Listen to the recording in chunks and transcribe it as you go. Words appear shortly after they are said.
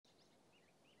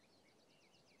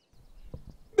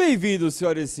Bem-vindos,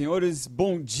 senhoras e senhores,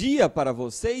 bom dia para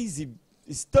vocês e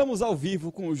estamos ao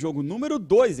vivo com o jogo número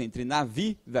 2 entre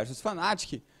Navi versus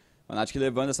Fnatic. Fnatic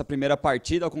levando essa primeira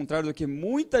partida, ao contrário do que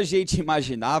muita gente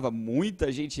imaginava,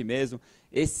 muita gente mesmo.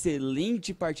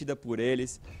 Excelente partida por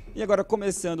eles. E agora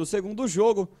começando o segundo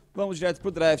jogo, vamos direto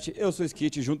pro draft. Eu sou o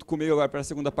Skit, junto comigo agora para a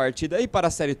segunda partida e para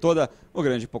a série toda, o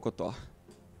Grande Pocotó.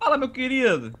 Fala, meu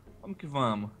querido! Vamos que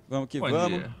vamos. Vamos que Bom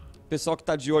vamos. dia. Pessoal que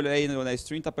tá de olho aí na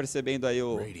stream, tá percebendo aí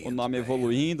o nome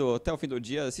evoluindo até o fim do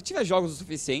dia. Se tiver jogos o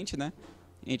suficiente, né?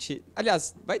 A gente...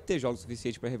 Aliás, vai ter jogos o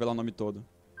suficiente pra revelar o nome todo.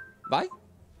 Vai?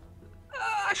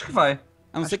 Acho que vai.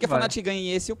 A não ser que a Fnatic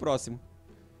ganhe esse e o próximo.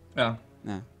 É.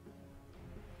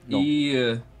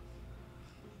 E...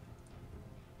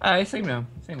 É isso aí mesmo,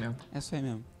 isso aí mesmo. É isso aí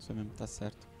mesmo, tá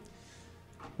certo.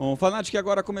 Bom, Fnatic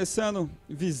agora começando.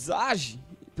 Visage,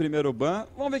 primeiro ban.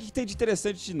 Vamos ver o que tem de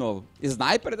interessante de novo.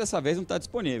 Sniper dessa vez não tá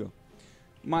disponível.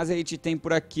 Mas a gente tem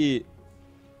por aqui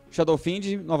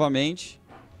Shadowfiend novamente.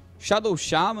 Shadow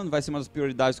Shaman vai ser uma das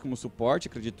prioridades como suporte,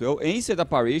 acredito eu. Ancient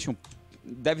Apparition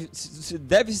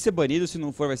deve ser banido, se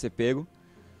não for vai ser pego.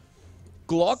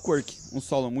 Clockwork, um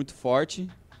solo muito forte.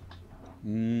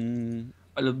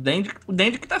 Olha, o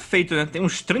Dende que tá feito, né? Tem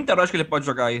uns 30 heróis que ele pode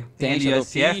jogar aí. Tem ele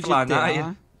SF, Lanai.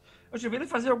 TA. Eu já vi ele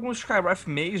fazer alguns Skywrath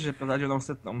Mage, apesar de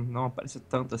não aparecer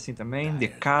tanto assim também.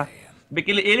 DK. Bem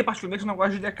que ele particularmente não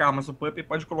gosta de DK, mas o Pup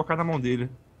pode colocar na mão dele.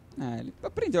 É, ele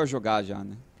aprendeu a jogar já,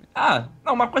 né? Ah,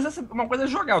 não, uma coisa é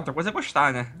jogar, outra coisa é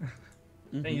gostar, né?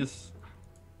 Tem isso.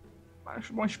 Mas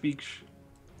bons picks.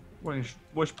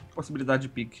 Boas possibilidades de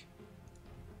pique.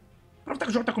 Aproveitar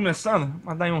que o jogo tá começando,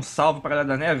 mandar aí um salve pra galera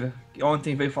da Neve, que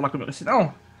ontem veio falar comigo assim,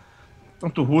 não,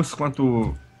 tanto o Russo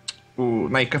quanto o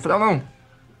Naikan falaram, não,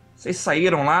 vocês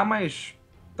saíram lá, mas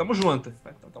tamo junto.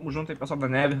 Então, tamo junto aí, pessoal da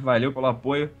Neve, valeu pelo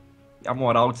apoio e a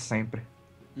moral de sempre.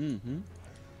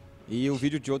 E o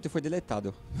vídeo de ontem foi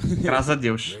deletado. Graças a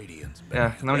Deus.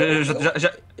 Não,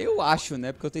 Eu acho,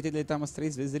 né? Porque eu tentei deletar umas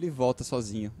 3 vezes, ele volta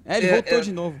sozinho. Ele voltou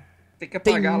de novo. Tem que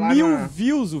Tem apagar lá 1000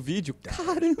 views o vídeo.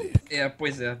 Caramba!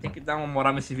 Pois é, tem que dar uma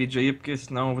moral nesse vídeo aí, porque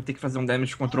senão eu vou ter que fazer um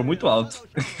damage control muito alto.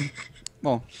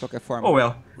 Bom, de qualquer forma. Oh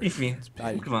well, enfim, Tá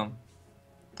aí. vamos que vamos.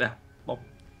 Bom.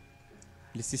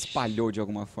 Ele se espalhou de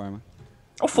alguma forma.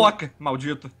 O foca,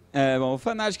 maldito. Bom, o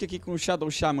Fnatic aqui com o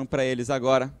Shadow Shaman pra eles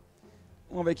agora.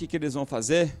 Vamos ver o que eles vão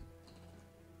fazer.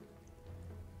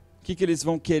 O que eles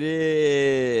vão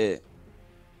querer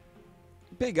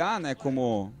pegar, né,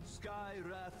 como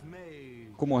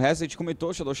o resto. A gente comentou,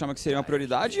 o Shadow Shaman que seria uma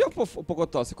prioridade. E o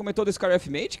Pocotó, você comentou do Skywrath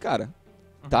Mage, cara?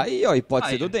 Tá aí, ó, e pode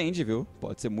ser do Dende, viu?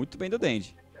 Pode ser muito bem do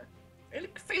Dende. Ele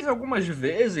fez algumas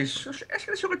vezes, acho que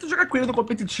ele chegou a jogar com ele no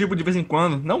competitivo de vez em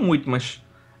quando. Não muito, mas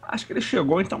acho que ele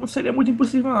chegou, então não seria muito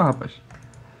impossível não, rapaz.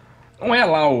 Não é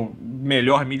lá o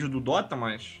melhor mid do Dota,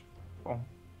 mas... Bom,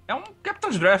 é um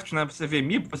Captain's Draft, né? Você vê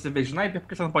Mib, você vê Sniper, por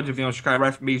que você não pode ver um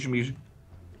Skywrath Mage mid?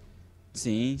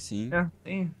 Sim, sim.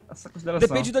 Tem essa consideração.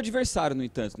 Depende do adversário, no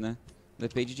entanto, né?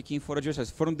 Depende de quem for o adversário.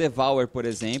 Se for um Devour, por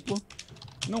exemplo,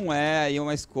 não é aí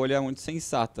uma escolha muito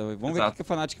sensata. Vamos ver o que o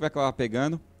Fnatic vai acabar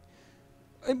pegando.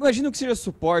 Eu imagino que seja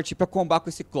suporte pra combar com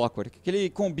esse Clockwork. Aquele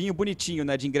combinho bonitinho,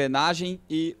 né? De engrenagem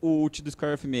e o ult do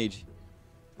Skywrath Mage.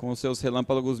 Com os seus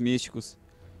relâmpagos místicos.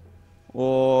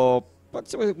 Pode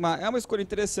ser uma escolha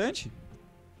interessante.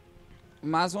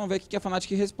 Mas vamos ver o que a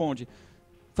Fnatic responde.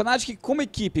 Fnatic, como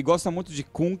equipe, gosta muito de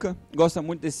Kunkka, gosta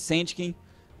muito desse Sentkin.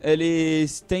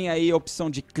 Eles têm aí a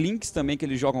opção de Clinks também, que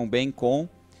eles jogam bem com.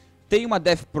 Tem uma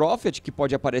Death Prophet, que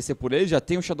pode aparecer por eles. Já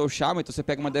tem o Shadow Shaman, então você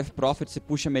pega uma Death Prophet, você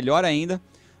puxa melhor ainda.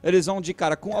 Eles vão de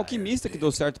cara com o Alquimista, que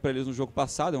deu certo pra eles no jogo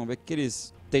passado. Vamos ver o que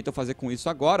eles tentam fazer com isso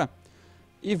agora.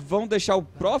 E vão deixar o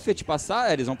Prophet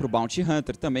passar, eles vão pro Bounty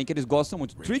Hunter também, que eles gostam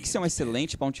muito. Trix é um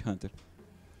excelente Bounty Hunter.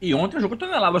 E ontem o jogo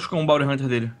toneladas com o Bounty Hunter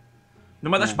dele.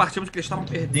 Numa das partidas que eles estavam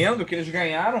perdendo, que eles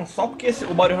ganharam, só porque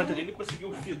o Bounty Hunter dele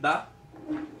conseguiu fidar.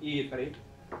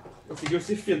 Conseguiu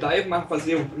se fidar e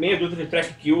fazer meia dúzia de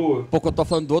track kill. Pouco eu tô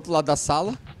falando do outro lado da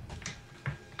sala.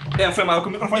 Foi mal, que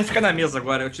o microfone fica na mesa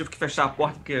agora. Eu tive que fechar a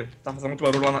porta porque tava fazendo muito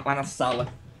barulho lá na sala.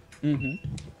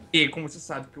 E como você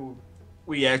sabe que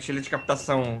o Yeti, ele é de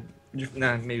captação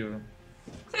meio...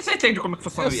 Você entende como é que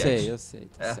funciona o Yeti? Eu sei,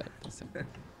 tá certo.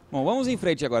 Bom, vamos em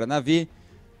frente agora, Navi.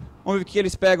 Vamos ver o que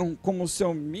eles pegam como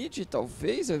seu mid,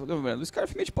 talvez. O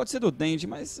Skywrath Mage pode ser do Dende,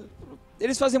 mas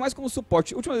eles fazem mais como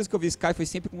suporte. A última vez que eu vi Sky foi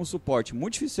sempre como suporte.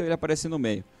 Muito difícil ele aparecer no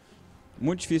meio.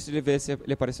 Muito difícil de ver se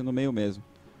ele aparecer no meio mesmo.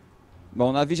 Bom,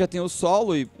 o Navi já tem o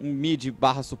solo e um mid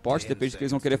barra suporte, depende do que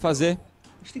eles vão querer fazer.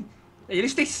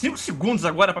 Eles têm 5 segundos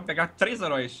agora pra pegar 3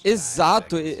 heróis.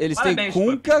 Exato, eles têm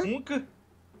Kunkka,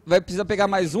 vai precisar pegar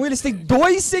mais um. Eles têm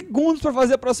 2 segundos pra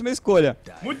fazer a próxima escolha.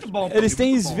 Muito bom. Eles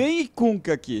têm muito Sven e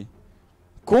Kunkka aqui.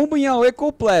 Combo em AoE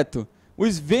completo. O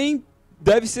Sven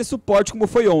deve ser suporte como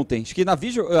foi ontem. Acho que na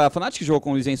a Fnatic jogou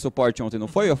com o Sven suporte ontem, não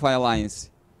foi? Ou foi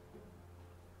Alliance?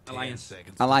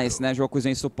 Alliance, né? Jogou com o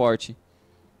Sven suporte.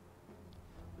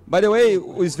 By the way,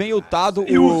 o Sven ultado,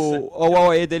 o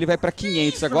AoE dele vai pra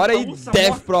 500 Isso, agora e Ursa,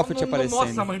 Death Prophet aparecendo.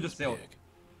 Nossa, mãe do céu.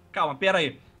 Calma, pera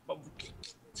aí. Que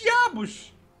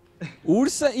diabos?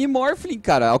 Ursa e Morphling,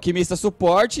 cara. Alquimista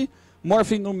suporte,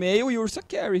 Morphling no meio e Ursa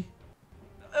carry.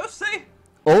 Eu sei.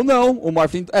 Ou não, o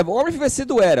Morphling... o Morphling vai ser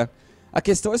do Era. A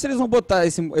questão é se eles vão botar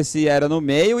esse Era no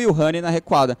meio e o Honey na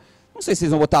recuada. Não sei se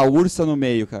eles vão botar a Ursa no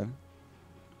meio, cara.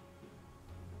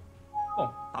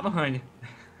 Bom, tá no Honey.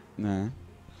 Né?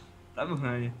 Tá no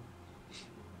Honey.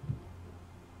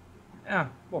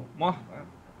 Bom,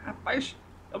 rapaz,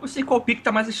 eu não sei qual pick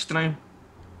tá mais estranho.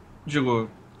 Digo...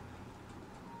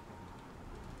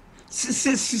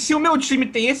 Se o meu time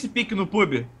tem esse pick no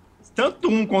pub, tanto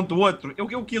um quanto o outro,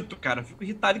 eu quito, cara. Fico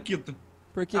irritado e quito.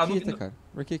 Por que quita, cara?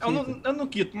 Por que quita? Eu não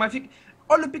quito, mas fica...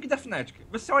 Olha o pick da Fnatic.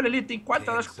 Você olha ali, tem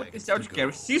 4 horas com potencial de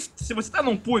carry. Se você tá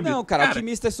num pub... Não, cara,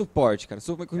 alquimista é suporte, cara.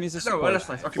 Alquimista é suporte. Não, olha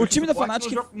só. O time da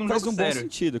Fnatic faz um bom sério.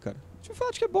 sentido, cara. O time da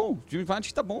Fnatic é bom. O time da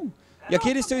Fnatic tá bom. E aqui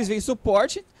eles têm o Sven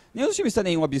suporte. Nem os times estão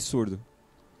nenhum absurdo.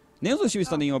 Nem os dois times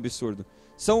estão nenhum absurdo.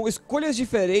 São escolhas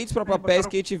diferentes para papéis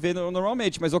que a gente vê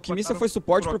normalmente, mas o Alquimista foi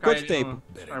suporte por quanto tempo?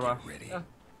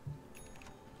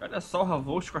 Olha só o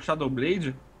Ravolt com a Shadow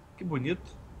Blade. Que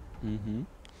bonito. Uhum.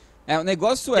 O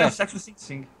negócio é...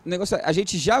 O negócio é, a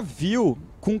gente já viu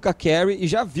Kunkka carry e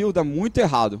já viu dar muito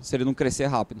errado se ele não crescer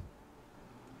rápido.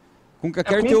 Kunkka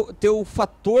carry tem o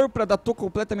fator para dar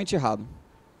completamente errado.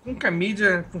 Kunkka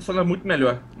mídia funciona muito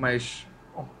melhor, mas...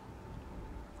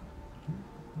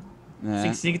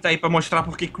 Sim, tá aí pra mostrar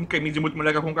porque Kunkka mid é muito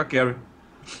melhor que a Kunkka carry.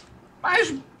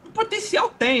 Mas o potencial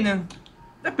tem, né?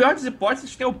 Na pior das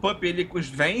hipóteses, tem o Pup, ele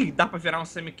vem e dá pra virar um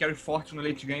semi-carry forte no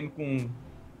late game com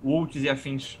ults e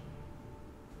afins.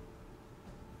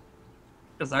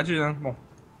 Apesar de, né?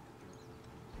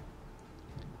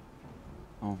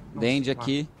 Bom. Grande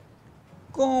aqui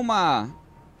com uma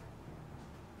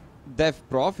Death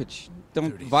Prophet.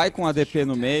 Então vai com a DP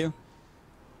no meio.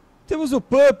 Temos o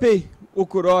Pup, o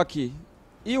Kurok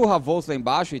e o Ravolt lá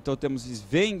embaixo. Então temos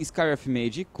Sven,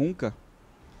 Scarafmade e Kunkka.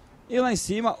 E lá em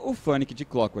cima o Fnatic de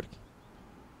Clockwork.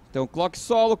 Então Clock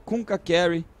solo, Kunkka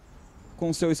carry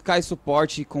com seu Sky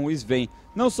suporte com o Sven.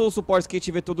 Não são os suportes que a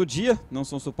gente vê todo dia. Não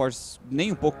são suportes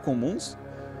nem um pouco comuns.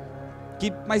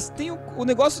 Mas tem o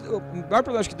negócio... O maior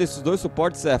problema acho que desses dois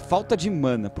suportes é a falta de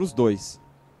mana pros dois.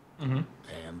 Uhum.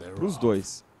 Pros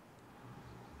dois.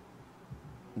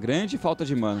 Grande falta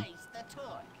de mana.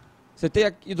 Você tem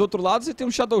aqui do outro lado, você tem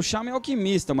um Shadow Shaman e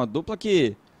Alquimista, uma dupla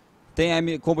que tem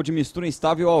a combo de mistura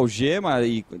instável algema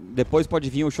e depois pode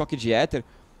vir o choque de éter.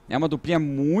 É uma duplinha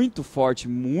muito forte,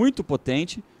 muito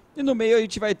potente. E no meio a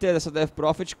gente vai ter essa Death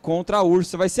Prophet contra a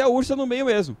Ursa. Vai ser a Ursa no meio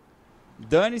mesmo.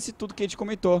 Dane-se tudo que a gente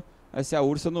comentou. Vai ser a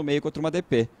Ursa no meio contra uma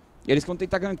DP. E eles vão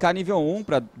tentar gankar nível 1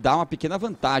 pra dar uma pequena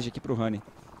vantagem aqui pro Honey.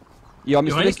 E a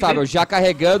mistura estável já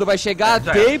carregando, vai chegar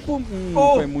a tempo.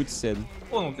 Foi muito cedo.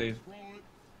 Pô, não fez.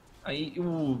 Aí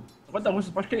o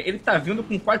Ursa, acho que ele tá vindo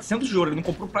com 400 de ouro. Ele não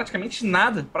comprou praticamente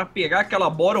nada pra pegar aquela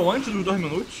Boron antes dos 2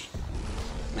 minutos.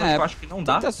 Eu acho que não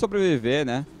dá. Tenta sobreviver,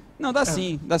 né? Não, dá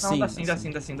sim, dá sim.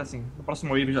 Dá sim. No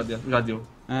próximo wave já deu.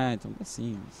 Então dá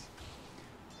sim.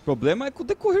 O problema é com o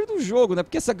decorrer do jogo, né?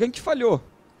 Porque essa gank falhou.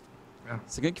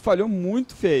 Essa gank falhou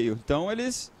muito feio. Então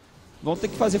eles vão ter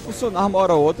que fazer funcionar uma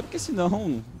hora ou outra, porque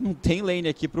senão não tem lane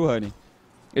aqui pro Honey.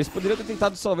 Eles poderiam ter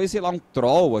tentado talvez, sei lá, um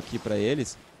troll aqui pra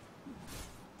eles.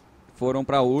 Foram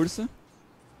pra Ursa.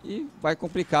 E vai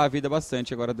complicar a vida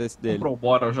bastante agora dele. Comprou o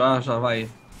Bora, já vai...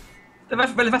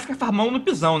 Ele vai ficar farmão no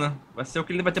pisão, né? Vai ser o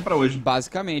que ele vai ter pra hoje.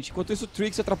 Basicamente. Enquanto isso, o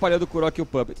Trix atrapalhando o Kurok e o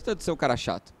Pup. Tentando ser um cara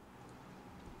chato.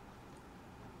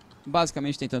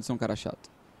 Basicamente tentando ser um cara chato.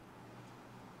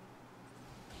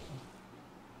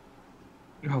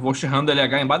 Eu vou xerrando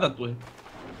LH embaixo da torre.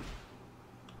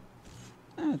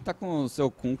 Tá com o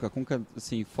seu Kunkka. Kunkka,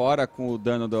 assim, fora com o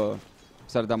dano do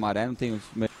História da Maré. Não tem os...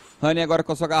 Honey agora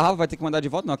com a sua garrafa vai ter que mandar de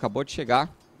volta. Não, acabou de chegar.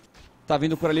 Tá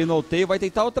vindo por ali no ulteio, vai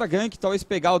tentar outra gank, talvez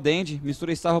pegar o Dandy,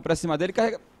 mistura estável pra cima dele,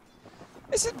 carrega...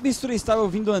 Esse mistura estável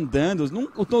vindo andando,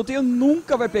 o ulteio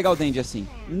nunca vai pegar o Dandy assim,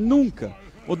 nunca.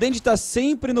 O Dandy tá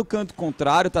sempre no canto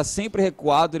contrário, tá sempre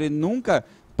recuado, ele nunca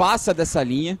passa dessa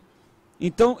linha.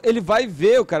 Então ele vai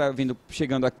ver o cara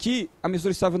chegando aqui, a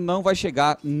mistura estável não vai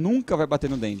chegar, nunca vai bater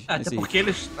no Dende. Até porque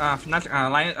eles,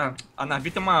 a Navi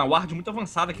tem uma ward muito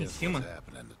avançada aqui em cima.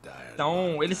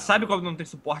 Então ele sabe quando não tem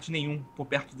suporte nenhum por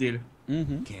perto dele.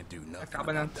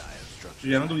 Acaba, né,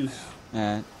 gerando isso.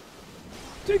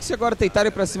 Trix agora tentaram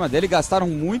ir pra cima dele, gastaram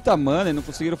muita mana e não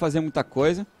conseguiram fazer muita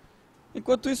coisa.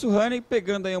 Enquanto isso, o Honey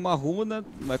pegando aí uma runa,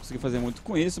 não vai conseguir fazer muito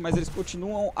com isso, mas eles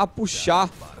continuam a puxar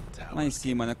lá em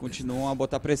cima, né? Continuam a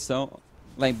botar pressão,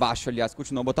 lá embaixo, aliás,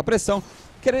 continuam a botar pressão,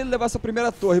 querendo levar essa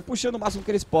primeira torre, puxando o máximo que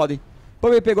eles podem.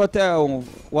 Pummy pegou até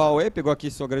o AOE, pegou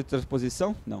aqui sua grande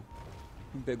transposição? Não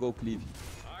pegou o cleave.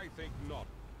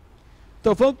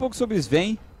 Então, falando um pouco sobre o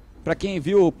Sven, pra quem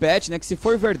viu o patch, né, que se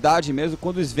for verdade mesmo,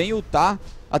 quando o Sven ultar,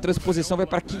 a transposição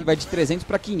vai de 300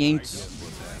 pra 500.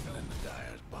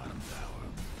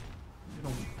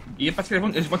 E parece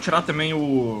que eles vão tirar também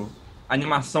a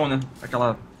animação, né?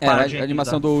 Aquela a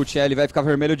animação do ult, ele vai ficar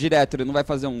vermelho direto, ele não vai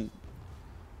fazer um...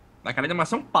 Aquela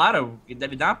animação para, ele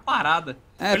deve dar uma parada.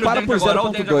 Para por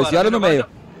 0.2 e olha no meio.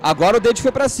 Agora o Dente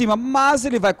foi pra cima, mas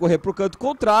ele vai correr pro canto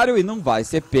contrário e não vai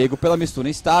ser pego pela mistura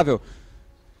instável.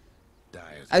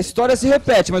 A história se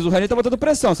repete, mas o Honey tá botando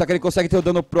pressão. Será que ele consegue ter o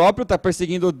dano próprio? Tá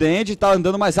perseguindo o Dende, tá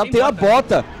andando mais rápido. Tem a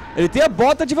bota. Ele tem a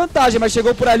bota de vantagem, mas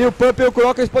chegou por ali o Pump e o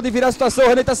Kurok, eles podem virar a situação. O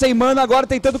Honey tá sem mana agora,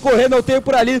 tentando correr, não tem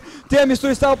por ali. Tem a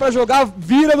mistura estável pra jogar,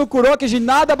 vira no Kurok, de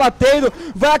nada batendo.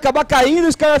 Vai acabar caindo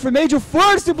o Scarf Mage. O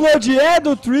First Blood é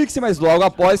do Trix, mas logo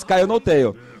após cai o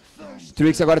No-Tail.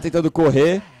 Trix agora tentando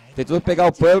correr. Tentando pegar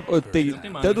o Pump,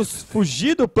 tentando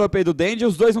fugir do Pump e do Dende.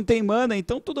 Os dois não tem mana,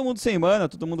 então todo mundo sem mana,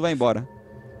 todo mundo vai embora.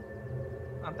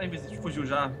 Tá invisível, fugiu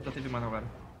já teve mana agora.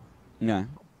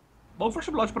 Bom First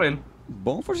Blood pra ele.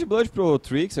 Bom First Blood pro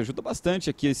Trix, ajuda bastante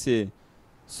aqui esse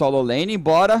solo lane,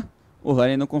 embora o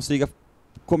Honey não consiga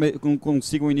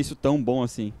um início tão bom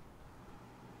assim.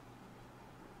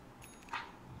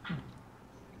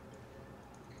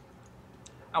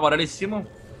 Agora ali em cima,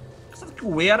 sabe que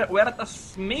o Era tá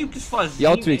meio que sozinho. E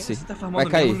olha o Trix, tá vai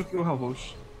cair. Do que o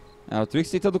O Trix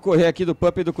tentando correr aqui do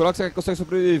Pump e do Kurok, será que consegue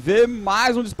sobreviver?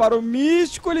 Mais um disparo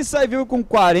místico, ele sai vivo com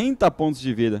 40 pontos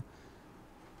de vida.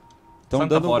 Estão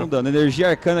dando um dano. Energia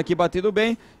arcana aqui batendo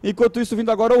bem. Enquanto isso, vindo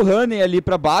agora o Honey ali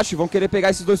pra baixo. Vão querer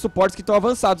pegar esses dois suportes que estão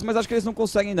avançados, mas acho que eles não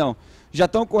conseguem não. Já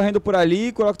estão correndo por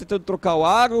ali, Kurok tentando trocar o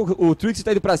agro, o Trix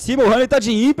tá indo pra cima, o Honey tá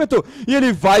de ímpeto e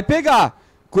ele vai pegar.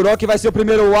 Kurok vai ser o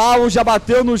primeiro alvo, já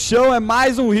bateu no chão, é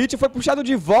mais um hit, foi puxado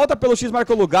de volta pelo X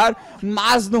marca o lugar,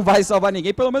 mas não vai salvar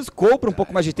ninguém, pelo menos compra um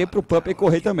pouco mais de tempo pro Pump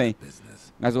correr também.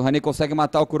 Mas o Honey consegue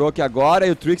matar o Kurok agora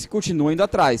e o Trix continua indo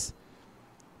atrás.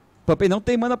 Pump não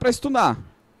tem mana pra stunar.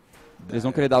 Eles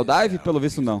vão querer dar o dive? Pelo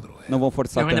visto não. Não vão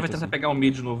forçar tanto. O Honey vai tentar pegar o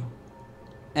mid de novo.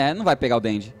 Não vai pegar o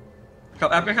Dende.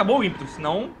 Acabou o ímpeto,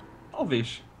 senão,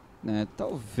 talvez.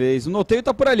 Talvez. O No-Tail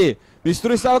tá por ali.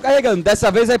 Mistura estava carregando.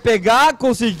 Dessa vez vai pegar,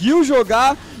 conseguiu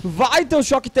jogar. Vai ter o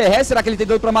choque terrestre. Será que ele tem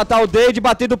dano pra matar o Dende?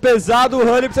 Batendo pesado. O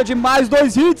Honey precisa de mais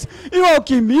 2 hits. E o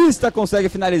Alquimista consegue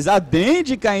finalizar.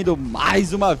 Dende caindo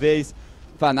mais uma vez.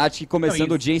 Fnatic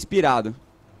começando o dia inspirado.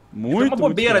 Muito, foi uma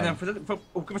bobeira, né? Foi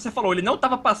o que você falou. Ele não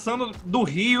tava passando do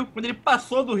rio. Quando ele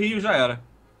passou do rio já era.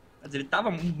 Mas ele tava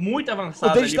muito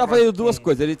avançado. O Dende tava fazendo duas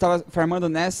coisas. Ele tava farmando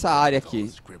nessa área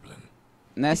aqui.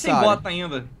 Nessa sem área. Bota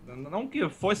ainda. Não que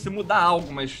fosse mudar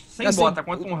algo, mas sem assim, bota,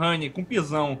 quanto um Honey, com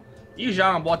pisão e já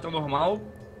uma bota normal,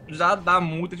 já dá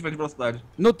muita diferença de velocidade.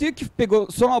 Notei que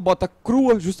pegou só uma bota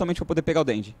crua justamente pra poder pegar o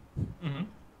Dende.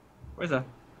 Pois é.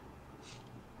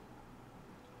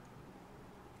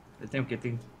 Ele tem o quê?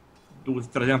 Tem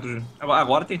 300...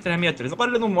 Agora tem 363.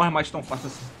 Agora ele não morre mais tão fácil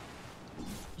assim.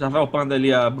 Já vai upando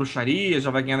ali a bruxaria, já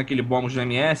vai ganhando aquele bônus de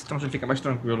MS, então já fica mais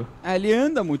tranquilo. Ele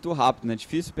anda muito rápido, né?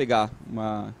 Difícil pegar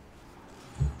uma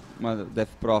Death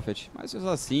Prophet. Mas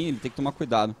assim, ele tem que tomar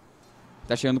cuidado.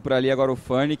 Tá chegando por ali agora o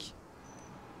Fnatic.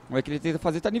 Vamos ver o que ele tenta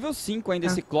fazer. Tá nível 5 ainda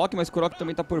esse Clock, mas o Kurok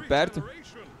também tá por perto.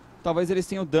 Talvez eles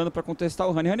tenham dano pra contestar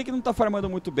o Honey. Honey que não tá farmando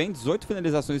muito bem, 18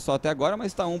 finalizações só até agora,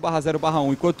 mas tá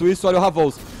 1/0/1. Enquanto isso, olha o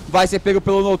Ravos. Vai ser pego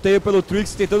pelo No-Tail, pelo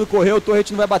Trix, tentando correr, o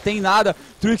Torret não vai bater em nada.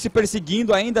 Trix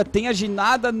perseguindo ainda, tem a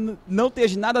ginada, não tem a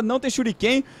ginada, não tem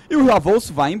Shuriken. E o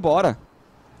Ravos vai embora.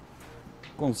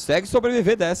 Consegue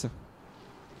sobreviver dessa.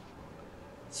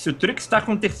 Se o Trix tá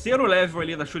com o 3º level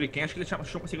ali da Shuriken, acho que ele tinha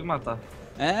conseguido matar.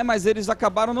 Mas eles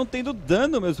acabaram não tendo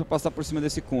dano mesmo pra passar por cima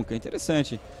desse Kunkka,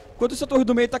 interessante. Enquanto essa torre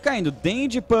do meio tá caindo,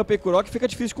 Dende, Pump e Kurok, fica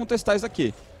difícil de contestar isso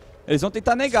aqui. Eles vão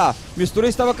tentar negar. Mistura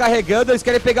estava carregando, eles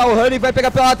querem pegar o Honey, vai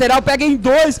pegar pela lateral, pega em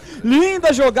 2.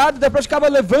 Linda jogada, depois acaba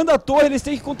levando a torre, eles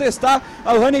têm que contestar.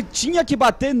 A Honey tinha que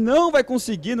bater, não vai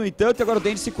conseguir, no entanto, e agora o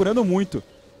Dende se curando muito.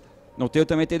 No-Tail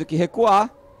também tendo que recuar,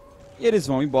 e eles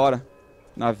vão embora.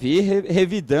 Navi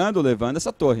revidando, levando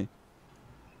essa torre.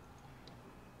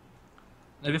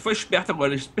 Navi foi esperto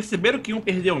agora, eles perceberam que iam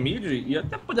perder o mid, e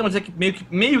até podemos dizer que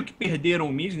meio que perderam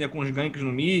o mid, né, com os ganks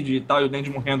no mid e tal, e o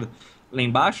Dende morrendo lá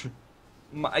embaixo.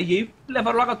 E aí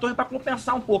levaram logo a torre pra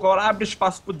compensar um pouco, agora abre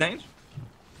espaço pro Dende.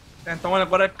 Então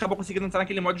agora acabou conseguindo entrar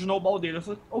naquele modo de snowball dele.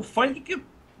 O Fnatic que,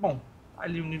 bom,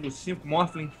 ali o nível 5,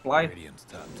 Morphling, Fly.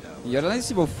 E olha lá em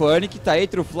cima, o Fnatic tá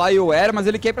entre o Fly e o Era, mas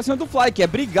ele quer ir pra cima do Fly, quer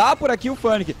brigar por aqui o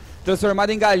Fnatic. Transformado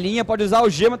em galinha, pode usar o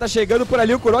gema, tá chegando por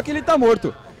ali o Kurok e ele tá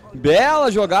morto. Bela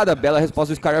jogada, bela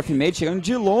resposta do Sky of Mate, chegando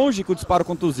de longe com o disparo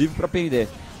contusivo pra prender.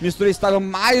 Mistura estável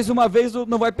mais uma vez,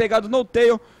 não vai pegar do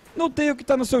No-Tail. No-Tail que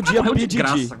tá no seu dia PDD. De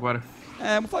graça agora.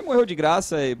 O Fly morreu de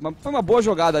graça, foi uma boa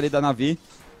jogada ali da Navi.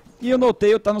 E o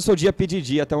No-Tail tá no seu dia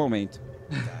PDD até o momento.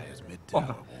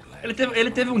 Porra, ele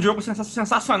teve um jogo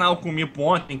sensacional com o Mipo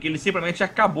ontem, que ele simplesmente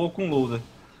acabou com o Loader.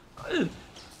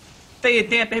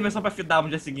 Tem a permissão pra fidar no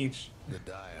dia seguinte.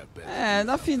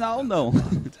 Na final não.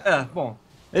 Bom.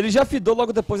 Ele já fidou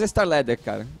logo depois da Star Ladder,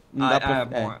 cara. Não dá pra...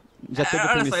 bom. Já teve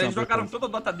Olha permissão. só, eles jogaram toda a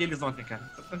Dota deles ontem, cara.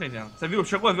 Você tá entendendo? Você viu?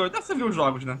 Chegou a ver? Até você viu os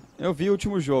jogos, né? Eu vi o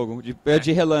último jogo,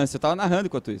 de relance. Eu tava narrando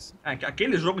enquanto isso.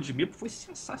 Aquele jogo de Mipo foi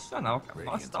sensacional, cara.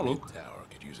 Nossa, tá louco.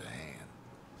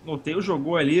 O No-Tail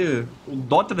jogou ali o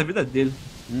Dota da vida dele.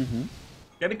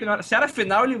 Se era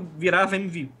final, ele virava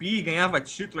MVP, ganhava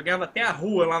título, ganhava até a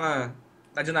rua lá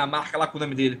na Dinamarca, lá com o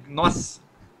nome dele. Nossa.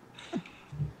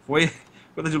 Foi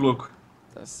coisa de louco.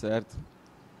 Tá certo.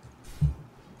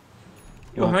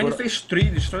 E o Rani fez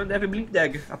trilhos, então ele deve Blink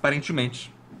Dagger,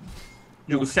 aparentemente.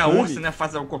 Digo, se a Ursa, né,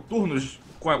 faz o Coturnos,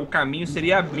 o caminho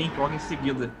seria a Blink logo em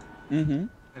seguida. Ele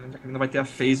não vai ter a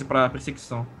phase pra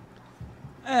perseguição.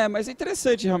 Mas é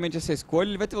interessante realmente essa escolha.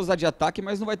 Ele vai ter que usar de ataque,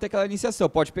 mas não vai ter aquela iniciação.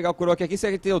 Pode pegar o Kurok aqui, se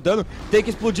ele tem o dano, tem que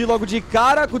explodir logo de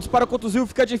cara. Com o disparo contusivo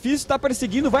fica difícil, tá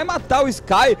perseguindo, vai matar o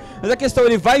Sky. Mas a questão,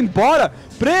 ele vai embora,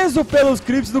 preso pelos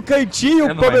creeps no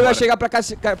cantinho. O Pump vai chegar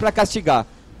pra castigar.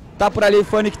 Tá por ali o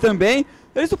Fnatic também.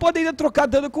 Eles não podem ainda trocar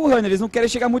dano com o Honey, eles não querem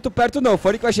chegar muito perto não. O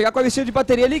Fnatic vai chegar com a vestinha de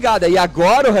bateria ligada. E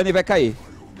agora o Honey vai cair.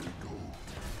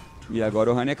 E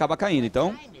agora o Honey acaba caindo,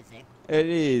 então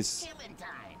eles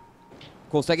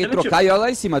conseguem trocar e olha lá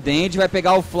em cima. Dende vai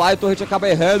pegar o Fly, o Torrent acaba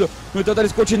errando. No entanto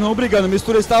eles continuam brigando.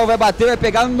 Mistura Style vai bater, vai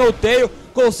pegar no No-Tail.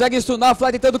 Consegue stunar, o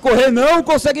Fly tentando correr, não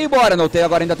consegue ir embora. No-Tail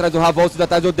agora ainda atrás do Ravolts,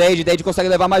 atrás do Dende. Dende consegue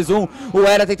levar mais um. O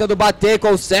Era tentando bater,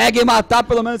 consegue matar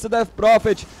pelo menos o Death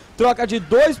Prophet. Troca de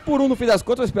 2 por 1 no fim das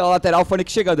contas pela lateral. O Fnatic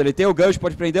chegando, ele tem o gancho,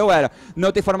 pode prender o Era. Não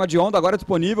tem forma de onda, agora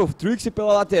disponível. Trixie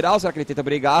pela lateral, será que ele tenta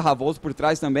brigar? Ravolts por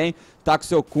trás também, tá com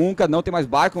seu Kunkka. Não tem mais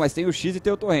barco, mas tem o X e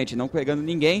tem o Torrent. Não pegando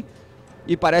ninguém.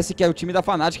 E parece que é o time da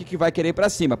Fnatic que vai querer ir pra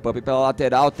cima. Pump pela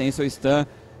lateral, tem seu stun.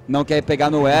 Não quer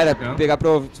pegar no Era, pegar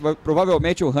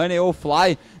provavelmente o Honey ou o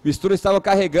Fly. Mistura estava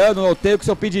carregando, o No-Tail com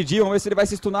seu PDD. Vamos ver se ele vai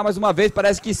se stunar mais uma vez,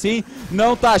 parece que sim.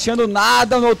 Não tá achando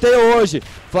nada o No-Tail hoje.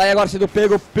 Fly agora sendo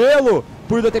pego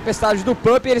por da tempestade do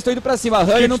Pump e eles estão indo pra cima.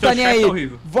 Honey não tá nem aí,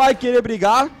 vai querer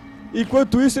brigar.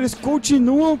 Enquanto isso eles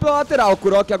continuam pela lateral. O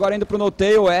Kurok agora indo pro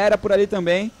No-Tail, Era por ali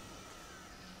também.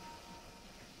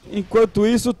 Enquanto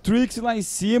isso, o Trix lá em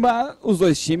cima, os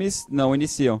dois times não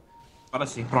iniciam. Agora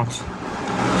sim, pronto.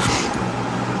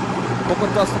 O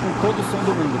Cotosta tá com todo o som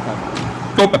do mundo,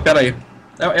 cara. Opa, pera aí.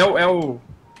 É o...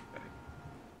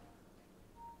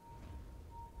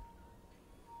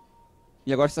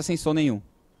 E agora está sem som nenhum.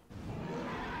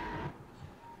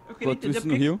 Eu queria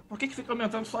entender por que fica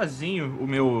aumentando sozinho o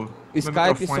meu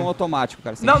Skype som automático,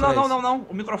 cara. Não.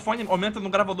 O microfone aumenta no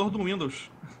gravador do Windows.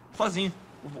 Sozinho.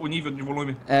 O nível de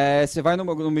volume. Você vai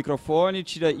no microfone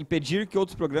e pedir que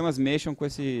outros programas mexam com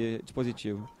esse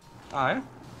dispositivo. Ah, é? Deixa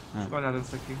eu dar uma olhada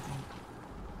nisso aqui.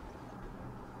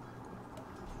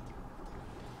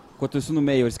 Enquanto isso no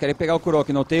meio, eles querem pegar o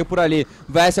Kurok, não tem por ali.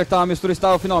 Vai acertar uma mistura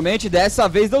estável finalmente, dessa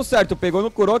vez deu certo. Pegou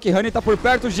no Kurok, Honey tá por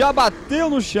perto, já bateu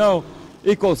no chão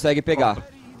e consegue pegar. Opa.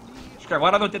 Acho que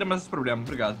agora não teria mais esse problema,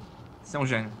 obrigado. Você é um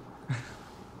gênio.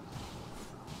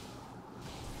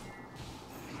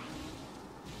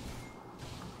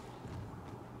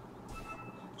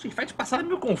 Acho que fight passada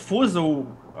meio confusa,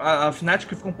 a Fnatic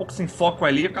ficou um pouco sem foco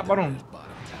ali e acabaram...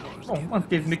 Bom,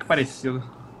 manteve meio que parecido.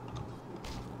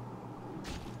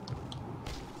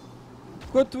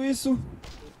 Enquanto isso,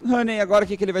 Honey agora o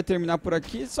que ele vai terminar por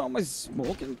aqui? Só uma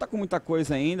smoke, não tá com muita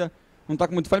coisa ainda. Não tá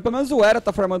com muito fone, pelo menos o Era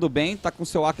tá farmando bem, tá com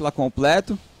seu Aki lá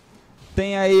completo.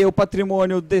 Tem aí o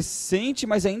patrimônio decente,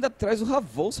 mas ainda traz o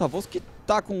Ravolts. Ravolts que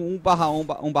tá com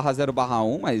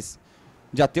 1/0/1, mas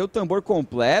já tem o tambor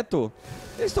completo.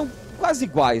 Eles estão quase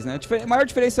iguais, né? A maior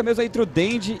diferença mesmo é entre o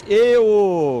Dende e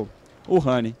o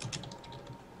Honey.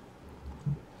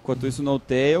 Enquanto isso, o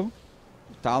No-Tail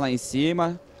tá lá em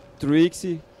cima.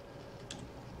 Trixie.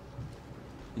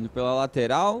 Indo pela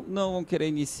lateral, não vão querer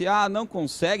iniciar, não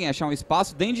conseguem achar um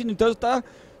espaço. Grande, no entanto, tá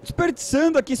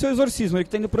desperdiçando aqui seu exorcismo. Ele que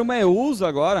tá indo pra uma EUSA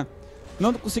agora,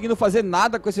 não conseguindo fazer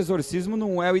nada com esse exorcismo,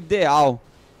 não é o ideal.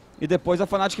 E depois a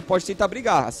Fnatic pode tentar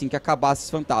brigar, assim que acabar esses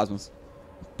fantasmas.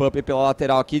 Puppey pela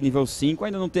lateral aqui, nível 5,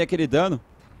 ainda não tem aquele dano.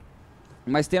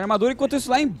 Mas tem armadura, enquanto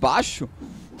isso lá embaixo,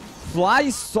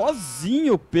 Fly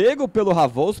sozinho, pego pelo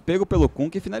Ravos, pego pelo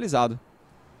Kunkka e finalizado.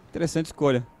 Interessante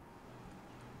escolha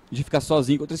de ficar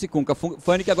sozinho contra esse Kunkka.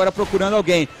 Fnatic agora procurando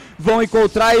alguém. Vão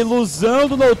encontrar a ilusão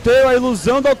do No-Tail, a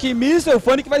ilusão do Alquimista. O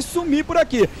Fnatic vai sumir por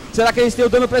aqui. Será que eles têm o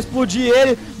dano pra explodir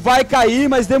ele? Vai cair,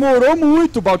 mas demorou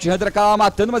muito. O Bounty Hunter acaba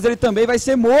matando, mas ele também vai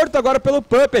ser morto agora pelo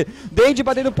Puppey. Grande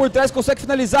batendo por trás, consegue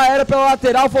finalizar a era pela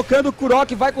lateral, focando o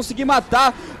Kurok, vai conseguir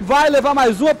matar. Vai levar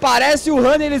mais uma, aparece o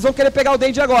Honey, eles vão querer pegar o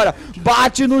Grande agora.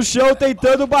 Bate no chão,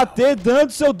 tentando bater,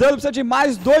 dando seu dano, precisa de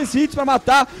mais 2 hits pra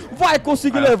matar. Vai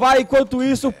conseguir levar, enquanto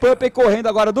isso o Puppey correndo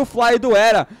agora do Fly e do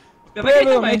Era.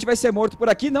 Provavelmente vai ser morto por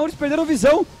aqui. Não, eles perderam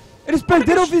visão. Eles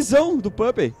perderam visão do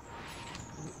Puppey.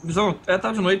 Visão,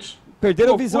 tá de noite.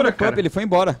 Perderam a visão do Puppey, ele foi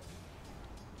embora.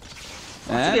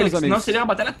 Meus amigos. Senão seria uma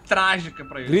batalha trágica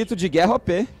pra ele. Grito de guerra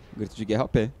OP. Grito de guerra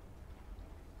OP.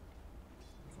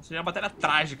 Seria uma batalha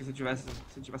trágica se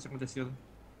tivesse acontecido.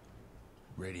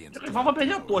 O vai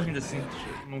perder a torre ainda assim.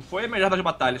 Não foi a melhor das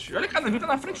batalhas. Olha que cada vez tá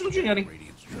na frente do dinheiro, hein?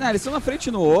 Não, eles estão na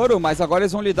frente no ouro, mas agora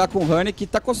eles vão lidar com o Honey, que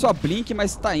tá com a sua Blink,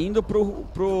 mas tá indo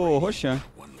pro Roshan.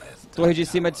 A torre de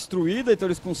cima é destruída, então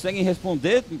eles conseguem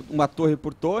responder uma torre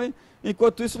por torre.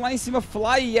 Enquanto isso, lá em cima,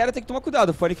 Fly e Era tem que tomar cuidado.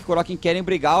 O Fnatic e o Kurok querem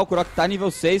brigar, o Kurok tá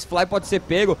nível 6, Fly pode ser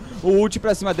pego. O ult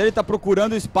pra cima dele, tá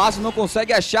procurando espaço, não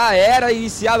consegue achar. Era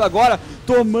iniciado agora,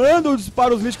 tomando os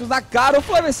disparos místicos na cara. O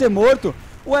Fly vai ser morto.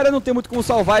 O Era não tem muito como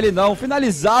salvar ele não.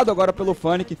 Finalizado agora pelo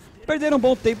Fnatic. Perderam um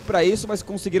bom tempo pra isso, mas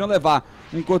conseguiram levar.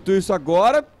 Enquanto isso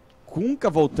agora, Kunkka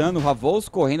voltando, Ravos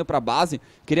correndo pra base.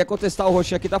 Queria contestar o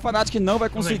Roshan aqui da Fnatic, não vai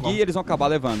conseguir e eles vão acabar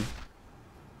levando.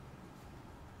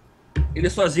 Ele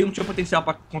sozinho não tinha potencial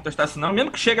pra contestar isso não.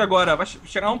 Mesmo que chegue agora, vai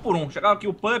chegar um por um. Chegar aqui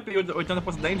o Puppey e o 80%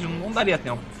 do Grande, não daria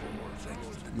tempo.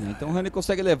 Então o Honey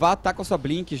consegue levar, tá com a sua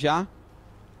Blink já.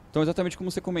 Então exatamente como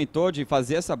você comentou, de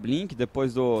fazer essa Blink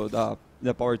depois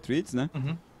da Power Treats, né?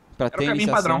 Uhum. Pra ter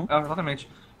iniciação. Padrão, exatamente.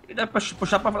 Ele deve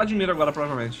puxar pra Vladimir agora,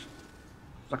 provavelmente.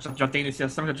 Já tem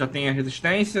iniciação, já tem a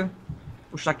resistência.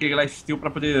 Puxar aquele Life Steal pra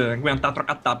poder aguentar,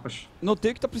 trocar tapas.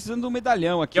 Notei que tá precisando de um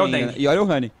medalhão aqui é o ainda. E olha o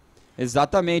Honey.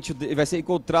 Exatamente, vai ser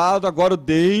encontrado agora o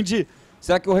Grande.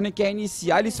 Será que o Honey quer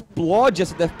iniciar? Ele explode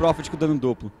essa Death Prophet com dano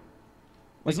duplo.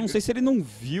 Mas não sei se ele não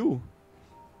viu.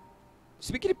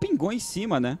 Se bem que ele pingou em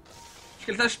cima, né? Acho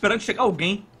que ele tá esperando chegar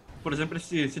alguém. Por exemplo,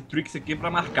 esse Trix aqui pra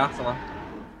marcar, sei lá.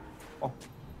 Ó.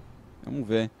 Vamos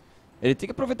ver. Ele tem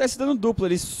que aproveitar esse dano duplo,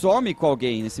 ele some com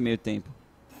alguém nesse meio tempo.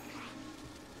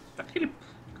 Tá que ele...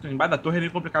 Embaixo da torre é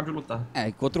meio complicado de lutar.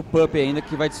 É, contra o Puppey ainda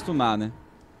que vai te stunar, né?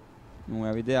 Não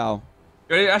é o ideal.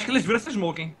 Eu acho que eles viram essa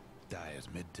smoke, hein?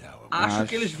 Acho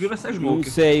que eles viram essa smoke.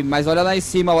 Não sei, mas olha lá em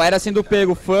cima, o Era sendo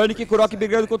pego, o Fnatic e Kurok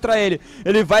brigando contra ele.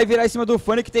 Ele vai virar em cima do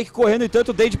Fnatic, tem que correr, no entanto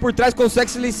o Grande por trás consegue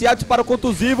silenciar, dispara o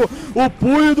contusivo, o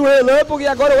punho do relâmpago e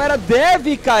agora o Era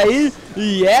deve cair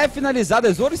e é finalizado,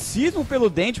 exorcismo pelo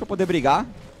Grande pra poder brigar.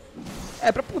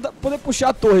 É, pra poder puxar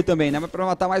a torre também, né, mas pra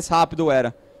matar mais rápido o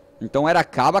Era. Então o Era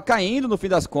acaba caindo no fim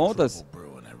das contas,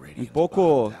 um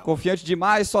pouco confiante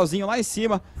demais, sozinho lá em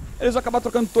cima. Eles vão acabar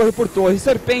trocando torre por torre.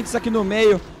 Serpentes aqui no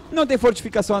meio. Não tem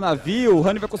fortificação a navio. O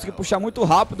Honey vai conseguir puxar muito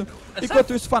rápido.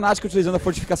 Enquanto isso, o Fnatic utilizando a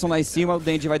fortificação lá em cima. O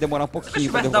Grande vai demorar um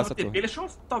pouquinho pra derrubar essa torre. Eles tinham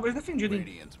talvez defendido,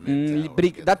 hein?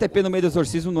 Dar TP no meio do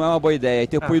exorcismo não é uma boa ideia. E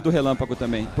tem o punho do relâmpago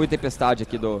também. Punho tempestade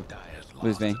aqui do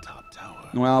Sven.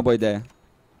 Não é uma boa ideia.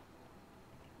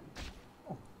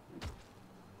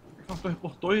 Torre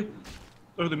por torre.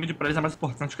 Torre do mid pra eles é mais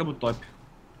importante que a do top.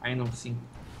 Aí não, sim.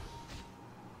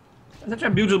 Já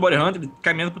tinha build do Body Hunter,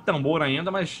 caminhando pro tambor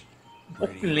ainda, mas um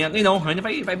pouco lento. E não, o Honey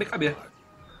vai BKB.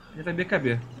 Ele vai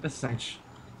BKB. Interessante.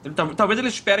 Talvez ele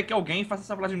espere que alguém faça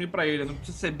essa Vladimir pra ele. Não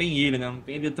precisa ser bem ele, né? Não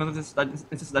tem ele tanta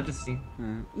necessidade assim.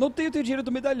 Não tem o dinheiro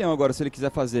do medalhão agora, se ele quiser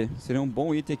fazer. Seria um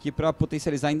bom item aqui pra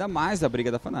potencializar ainda mais a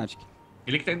briga da Fnatic.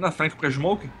 Ele que tá indo na frente com a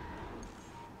Smoke.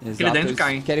 Exato, Ele Grande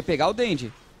cai, hein? Querem pegar o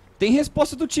Grande. Tem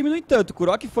resposta do time, no entanto.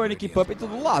 Kurok, Fnatic e Puppey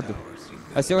do lado.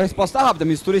 Vai ser uma resposta rápida. A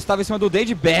mistura estava em cima do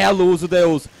Grande. Belo uso,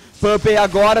 Deus. Puppey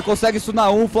agora consegue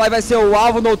stunar um. Fly vai ser o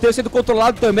alvo. No-Tail sendo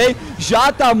controlado também.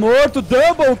 Já tá morto.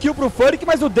 Double kill pro Fnatic,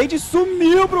 mas o Grande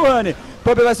sumiu pro Honey.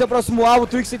 Puppey vai ser o próximo alvo.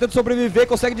 Trix tentando sobreviver.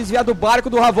 Consegue desviar do barco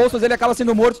do Ravos, mas ele acaba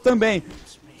sendo morto também.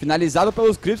 Finalizado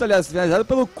pelos Crips, aliás, finalizado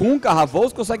pelo Kunkka.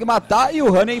 Ravos consegue matar e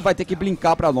o Honey vai ter que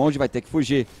blinkar pra longe, vai ter que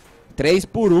fugir. 3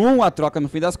 por 1 a troca no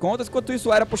fim das contas, enquanto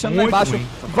isso era puxando lá Muito embaixo. ruim.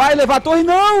 Vai levar a torre,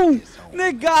 não!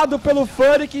 Negado pelo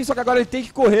Fnatic, só que agora ele tem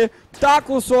que correr. Tá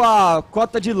com sua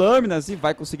cota de lâminas e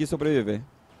vai conseguir sobreviver.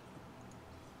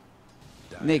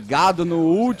 Negado no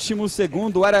último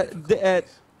segundo,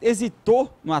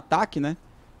 hesitou no ataque, né?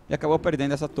 E acabou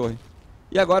perdendo essa torre.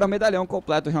 E agora o medalhão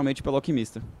completo realmente pelo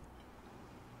Alquimista.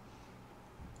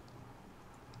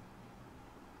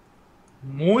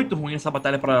 Muito ruim essa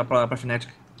batalha pra Fnatic.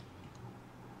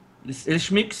 Eles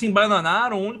meio que se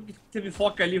embananaram, o único que teve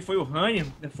foco ali foi o Honey,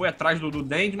 foi atrás do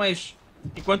Dende, mas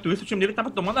enquanto isso o time dele tava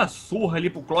tomando a surra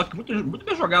ali pro Clock. Muito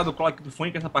bem jogado o Clock do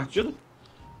Funk nessa partida.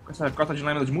 Com essa cota de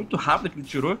lâminas muito rápida que ele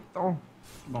tirou, então,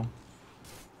 bom.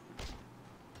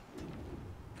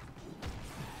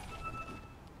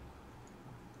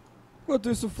 Enquanto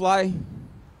isso, Fly.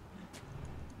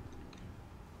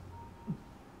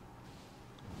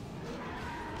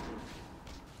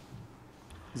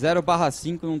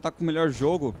 (0/5) não tá com o melhor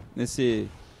jogo nesse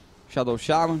Shadow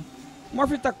Shaman. O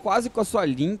Morphle tá quase com a sua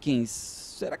Linkens.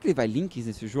 Será que ele vai Linkens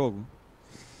nesse jogo?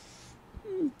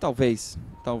 Talvez.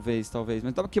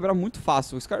 Mas dá pra quebrar muito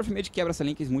fácil. O Scarf Mage quebra essa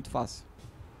Linkens muito fácil.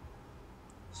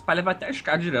 Espalha vai até a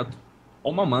SK direto.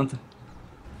 Ou uma manta.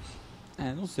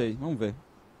 Não sei. Vamos ver.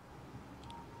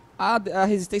 A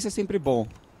resistência é sempre bom.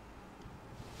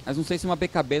 Mas não sei se uma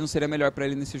BKB não seria melhor pra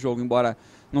ele nesse jogo, embora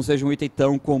não seja um item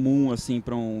tão comum assim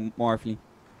pra um Morphling.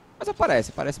 Mas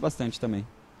aparece bastante também.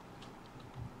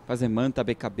 Fazer manta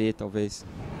BKB, talvez.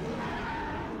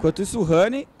 Enquanto isso, o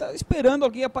Honey tá esperando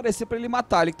alguém aparecer pra ele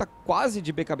matar. Ele tá quase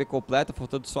de BKB completa,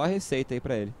 faltando só a receita aí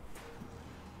pra ele.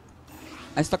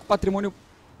 Aí você tá com o patrimônio...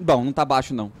 Bom, não tá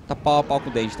baixo não. Tá pau a pau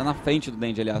com o Dende, tá na frente do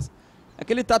Dende, aliás. É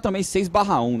que ele tá também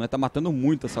 6/1, né? Tá matando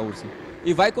muito essa ursa.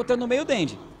 E vai encontrando no meio o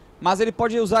Dende. Mas ele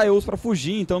pode usar EUs pra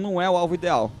fugir, então não é o alvo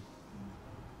ideal.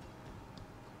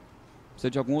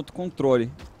 Precisa de algum outro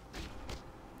controle.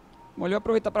 Vou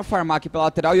aproveitar pra farmar aqui pela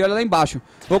lateral e olha lá embaixo.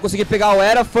 Vou conseguir pegar o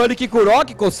Era, Fnatic e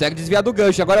Kurok, consegue desviar do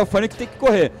gancho. Agora é o Fnatic que tem que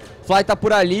correr. Fly tá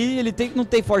por ali, ele não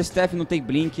tem Force Staff, não tem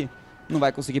Blink. Não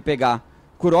vai conseguir pegar.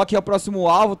 Kurok é o próximo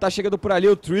alvo, tá chegando por ali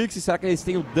o Trix. Será que eles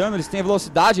têm o dano, eles têm a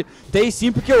velocidade? Tem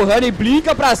sim, porque o Honey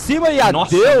blinka pra cima e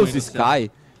adeus,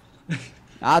 Sky.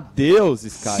 Adeus,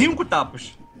 Sky. 5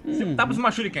 tapas. 5 tapas e uma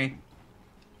Shuriken.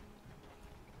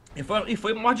 E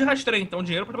foi morte de rastreio, então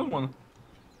dinheiro pra todo mundo.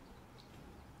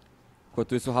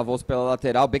 Enquanto isso, o Ravos pela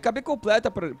lateral. BKB completa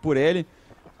por ele.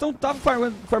 Então tá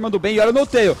farmando bem. E olha o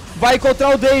Noteio. Vai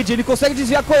encontrar o Dade. Ele consegue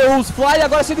desviar com os Fly.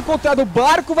 Agora sendo encontrado. O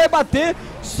barco vai bater.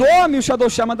 Some o Shadow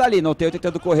Shaman dali. Noteio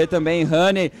tentando correr também.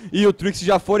 Honey e o Trix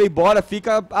já foram embora.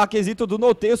 Fica a quesito do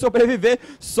Noteio sobreviver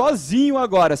sozinho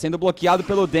agora. Sendo bloqueado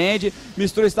pelo Dende.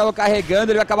 Mistura estava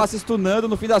carregando. Ele vai acabar se stunando.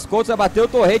 No fim das contas, vai bater o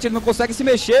torrente. Ele não consegue se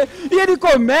mexer. E ele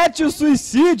comete o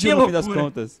suicídio no fim das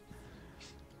contas.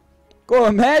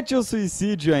 Comete o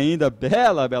suicídio ainda.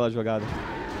 Bela jogada.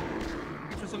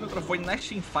 O microfone nas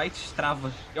teamfights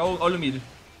trava. Olha o mid.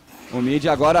 O mid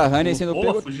agora, a Honey sendo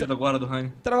pego. Fugido agora do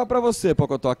Honey. Trava pra você,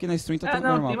 Pocotó. Aqui na stream tá tudo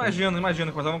normal. Imagino, mas eu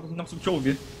não consigo te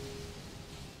ouvir. De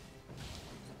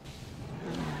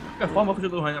qualquer forma, eu vou fugir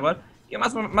do Honey agora. E é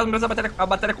mais ou menos a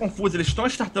batalha é confusa. Eles estão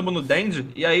startando no Dende,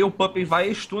 e aí o Puppy vai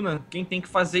e stuna quem tem que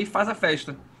fazer e faz a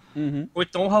festa. Ou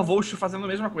então o Ravos fazendo a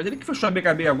mesma coisa. Ele que fechou a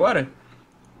BKB agora,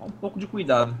 um pouco de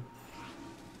cuidado.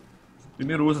 O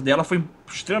primeiro uso dela foi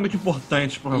extremamente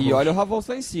importante pro Ravos. E olha o Ravos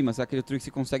lá em cima. Será que o Trix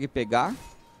consegue pegar?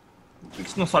 O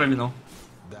Trix não sobe ele não.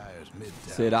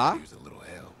 Será?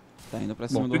 Tá indo pra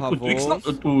cima do Ravos. O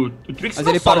Trix mas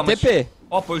não ele para o mas... TP.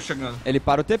 Ó o apoio chegando. Ele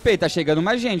para o TP, tá chegando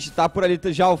mais gente. Tá por ali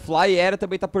já o Fly, Era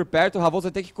também tá por perto. O Ravos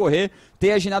vai ter que correr.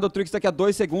 Tem a ginada do Trix daqui a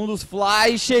 2 segundos.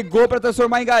 Fly chegou pra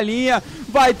transformar em galinha.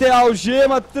 Vai ter a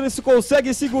algema.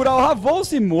 Consegue segurar o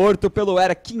Ravos morto pelo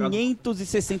Era.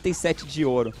 567 de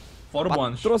ouro. Fora o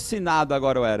bônus. Patrocinado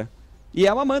agora o Era. E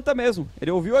é uma manta mesmo.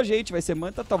 Ele ouviu a gente. Vai ser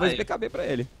manta, talvez BKB pra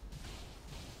ele.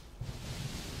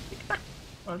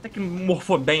 Até que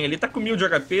morfou bem ali. Tá com 1000 de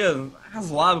HP.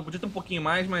 Razoável. Podia ter um pouquinho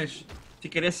mais, mas... Se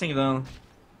querer sem dano.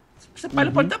 Ele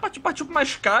pode até partir com uma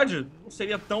SCAD, não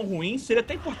seria tão ruim, seria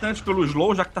até importante pelo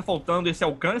slow, já que tá faltando esse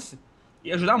alcance,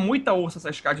 e ajudar muito a ursa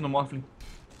essa SCAD no Morphling.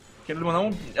 Querendo ou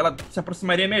não, ela se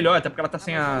aproximaria melhor, até porque ela tá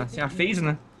sem a phase,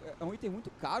 né? É um item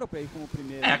muito caro pra ir como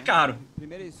primeiro. É, caro.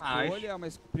 Primeira escolha,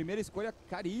 mas primeira escolha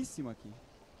caríssima aqui.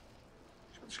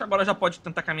 Acho que agora já pode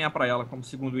tentar caminhar pra ela como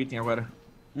segundo item agora.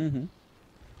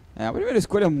 É, a primeira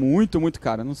escolha é muito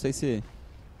cara, não sei se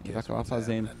ele vai acabar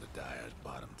fazendo.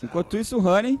 Enquanto isso, o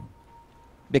Honey,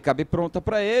 BKB pronta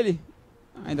pra ele,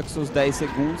 ainda com seus 10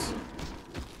 segundos.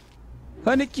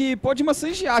 Honey que pode ir uma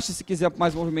Sanjiashi se quiser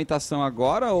mais movimentação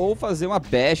agora, ou fazer uma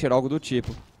Basher, algo do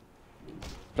tipo.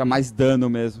 Pra mais dano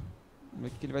mesmo. Vamos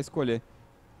ver o que ele vai escolher.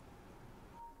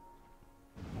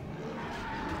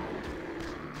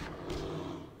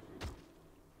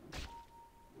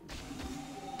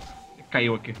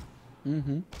 Caiu aqui.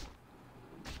 Uhum.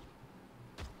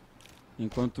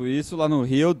 Enquanto isso, lá no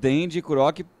Rio, Dandy e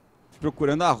Kurok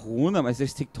procurando a runa, mas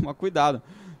eles têm que tomar cuidado.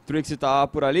 Trixie tá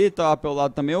por ali, tá pelo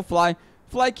lado também o Fly.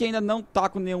 Fly que ainda não tá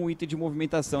com nenhum item de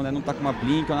movimentação, né? Não tá com uma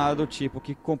Blink ou nada do tipo,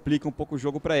 que complica um pouco o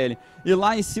jogo pra ele. E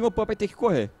lá em cima o Pup vai ter que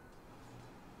correr.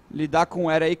 Lidar com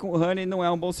o Era aí com o Honey não é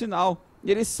um bom sinal. E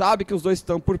ele sabe que os dois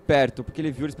estão por perto, porque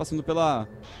ele viu eles passando pela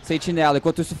sentinela.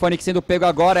 Enquanto isso, o Fnatic sendo pego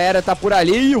agora, a Era tá por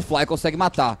ali e o Fly consegue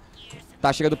matar.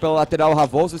 Tá chegando pela lateral o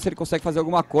Ravos, se ele consegue fazer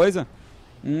alguma coisa.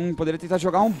 Poderia tentar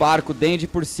jogar um barco. Dandy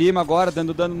por cima agora,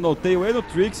 dando dano no Tail e no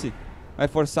Trixie. Vai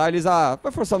forçar eles a...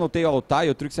 Vai forçar no Tail a ultar e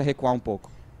o Trixie a recuar um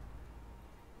pouco.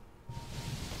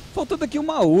 Faltando aqui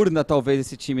uma urna, talvez,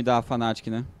 esse time da Fnatic,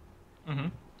 né?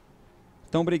 Uhum.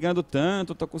 Estão brigando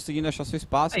tanto, estão conseguindo achar seu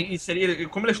espaço. E seria,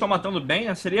 como eles estão matando bem,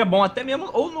 né, seria bom até mesmo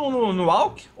ou no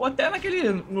Alck, ou até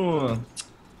naquele. No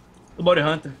Bounty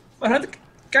Hunter. O Bounty Hunter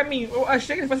caminho. Eu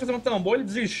achei que ele fosse fazer um tão bom, ele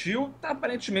desistiu, tá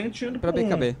aparentemente indo Pra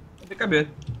BKB. BKB.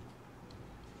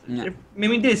 É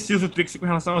meio indeciso o Trixie com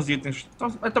relação aos itens.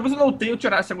 Então, talvez o Noteio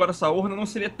tirasse agora essa urna, não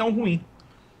seria tão ruim.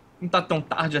 Não tá tão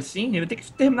tarde assim, ele tem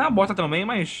que terminar a bota também,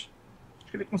 mas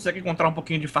acho que ele consegue encontrar um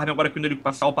pouquinho de farm agora quando ele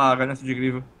passar o paga nessa de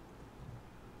Grifo.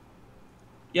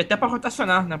 E até pra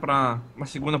rotacionar, né, pra uma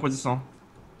segunda posição.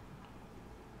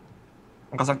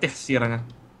 No caso, a terceira, né?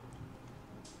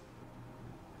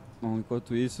 Bom,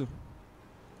 enquanto isso...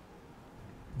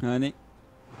 Honey.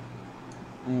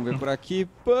 Vamos ver por aqui.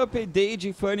 Pup,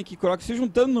 Dade, Fnatic e Croc se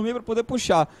juntando no meio pra poder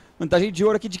puxar. Vantagem de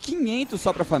ouro aqui de 500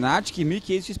 só pra Fnatic e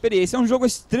 1.500 de experiência. É um jogo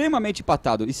extremamente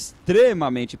empatado.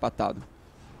 Extremamente empatado.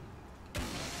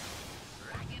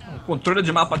 O controle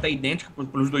de mapa tá idêntico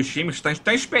pelos dois times.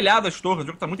 Tá espelhado as torres. O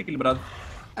jogo tá muito equilibrado.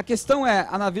 A questão é,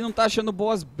 a Navi não tá achando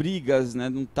boas brigas, né?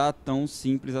 Não tá tão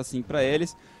simples assim pra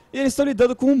eles. E eles estão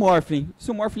lidando com o Morphling. Se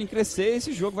o Morphling crescer,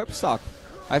 esse jogo vai pro saco.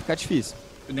 Vai ficar difícil.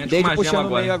 Dade puxando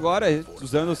o meio agora,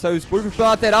 usando o seu Spurf pela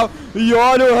lateral. E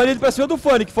olha o Honey pra cima do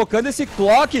Fnatic, focando esse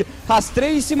Clock.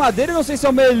 Rastreia em cima dele, não sei se é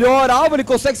o melhor alvo. Ele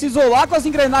consegue se isolar com as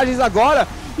engrenagens agora.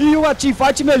 E uma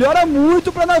teamfight melhora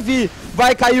muito pra Navi.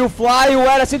 Vai cair o Fly, o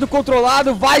Era sendo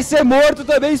controlado. Vai ser morto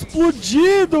também,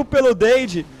 explodido pelo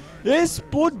Dade.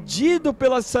 Explodido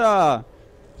pela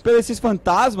esses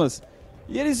fantasmas.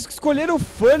 E eles escolheram o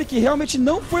Funny, que realmente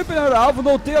não foi o melhor alvo.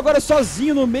 Noteio agora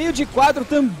sozinho no meio de quadro,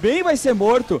 também vai ser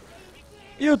morto.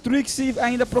 E o Trixie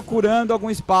ainda procurando algum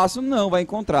espaço, não vai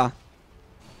encontrar.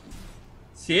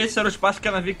 Se esse era o espaço que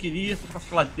a Navi queria, esse espaço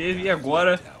que ela teve, e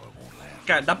agora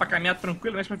dá pra caminhar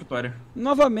tranquilamente pra vitória.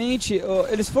 Novamente,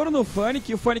 eles foram no Fnatic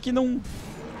e o Fnatic não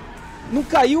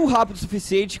caiu rápido o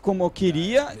suficiente como eu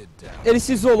queria. Ele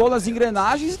se isolou nas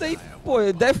engrenagens, daí, pô,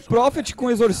 Death Prophet com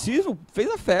exorcismo fez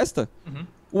a festa. Uhum.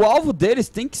 O alvo deles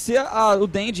tem que ser o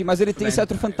Dandy, mas ele tem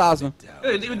cetro fantasma.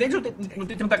 O Dandy não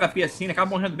tem tanto HP assim, né? Acaba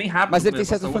morrendo bem rápido. Mas ele tem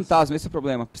cetro fantasma, esse é o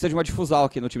problema. Precisa de uma difusal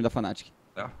aqui no time da Fnatic.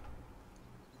 É.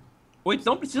 Ou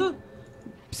então precisa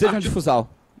de uma difusal.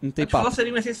 Não tem papo. A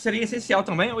difusal seria essencial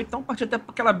também, ou então partir até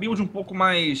pra aquela build um pouco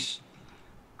mais...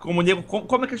 Como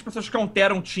é que as pessoas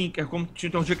counteram Tinker, como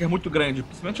tinha um Tinker muito grande.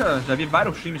 Principalmente já vi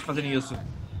vários times fazerem isso.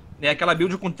 É aquela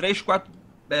build com 3, 4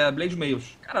 Blade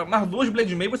Meios. Cara, mais 2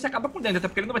 Blade Meios você acaba com dentro, até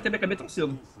porque ele não vai ter BKB tão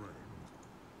cedo.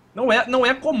 Não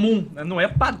é comum, né? Não é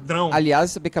padrão. Aliás,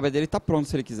 esse BKB dele tá pronto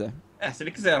se ele quiser. É, se ele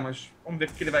quiser, mas vamos ver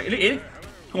o que ele vai... Ele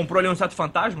comprou ali um Sato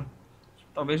Fantasma,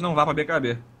 talvez não vá pra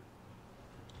BKB.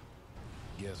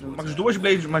 Mas duas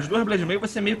Blade Mail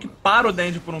você meio que para o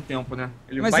Dandy por um tempo, né?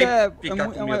 Ele mas vai ficar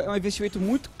um investimento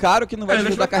muito caro que não vai te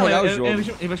ajudar a carregar o jogo. É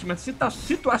um investimento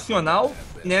situacional,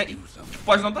 né? E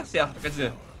pode não dar certo, quer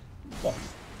dizer... Bom...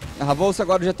 A Ravos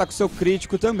agora já tá com o seu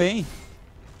crítico também.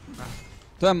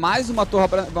 Então é mais uma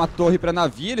torre pra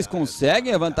Navi, eles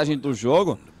conseguem a vantagem do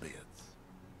jogo.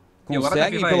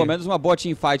 Conseguem pelo menos uma boa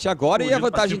teamfight agora e a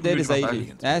vantagem deles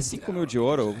aí. 5 mil de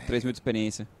ouro ou 3 mil de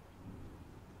experiência.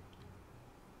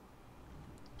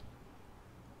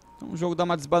 Então o jogo dá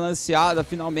uma desbalanceada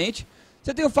finalmente.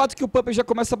 Você tem o fato que o Pup já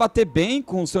começa a bater bem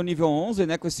com o seu nível 11,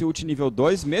 né? Com esse ult nível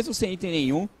 2, mesmo sem item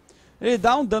nenhum. Ele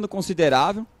dá um dano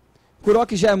considerável.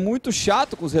 Kurok já é muito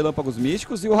chato com os relâmpagos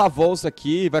místicos. E o Ravos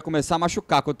aqui vai começar a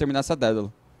machucar quando terminar essa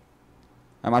Dédalo.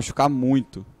 Vai machucar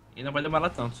muito. E não vai demorar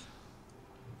tanto.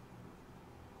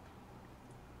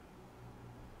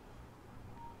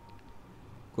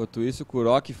 Enquanto isso,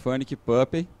 Kurok, Fnatic e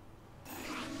Pup.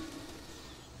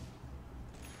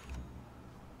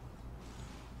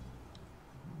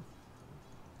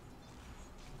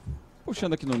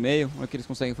 puxando aqui no meio. Vamos ver o que eles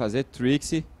conseguem fazer.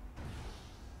 Trixie.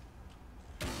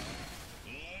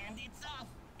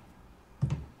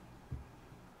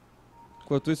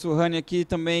 Enquanto isso, o Honey aqui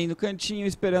também no cantinho,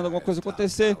 esperando alguma coisa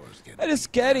acontecer. Eles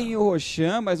querem o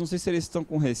Roshan, mas não sei se eles estão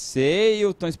com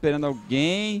receio, estão esperando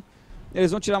alguém.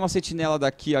 Eles vão tirar uma sentinela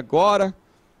daqui agora.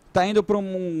 Tá indo pra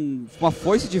uma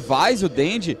foice de Vaz, o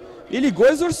Dandy. E ligou o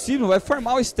exorcismo, vai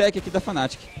formar o stack aqui da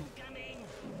Fnatic.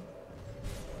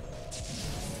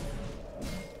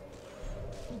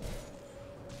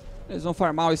 Eles vão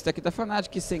farmar o stack da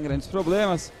Fnatic sem grandes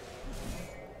problemas.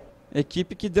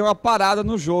 Equipe que deu uma parada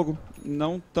no jogo.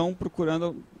 Não estão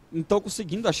procurando, não estão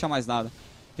conseguindo achar mais nada.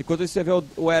 Enquanto você vê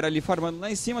o Era ali farmando lá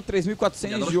em cima,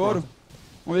 3.400 de ouro.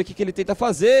 Vamos ver o que ele tenta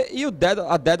fazer. E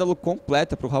a Dédalo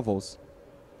completa pro Ravos.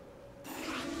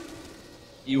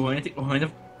 E o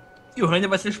Rainer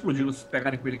vai ser explodido se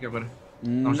pegarem com ele aqui agora.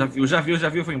 Não, já viu,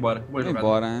 foi embora. Boa jogada.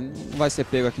 Embora, né? Não vai ser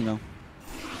pego aqui não.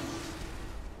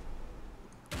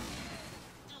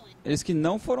 Eles que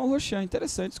não foram Roshan,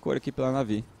 interessante escolha aqui pela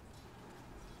Navi.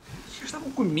 Eles estavam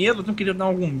com medo, não queriam dar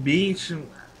algum bait.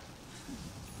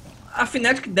 A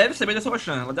Fnatic deve saber dessa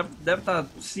Roshan, ela deve estar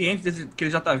ciente que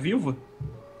ele já tá vivo.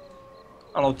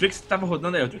 Olha lá, o Trix tava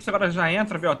rodando aí, o Trix agora já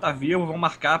entra, vê, ó, tá vivo, vão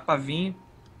marcar pra vir.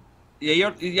 E aí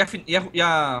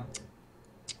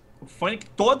o Fnatic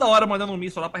toda hora mandando um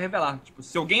míssil lá pra revelar. Tipo,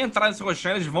 se alguém entrar nesse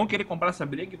Roshan, eles vão querer comprar essa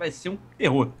briga e vai ser um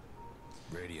terror.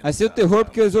 Vai ser o terror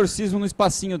porque o exorcismo no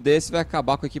espacinho desse vai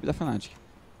acabar com a equipe da Fnatic.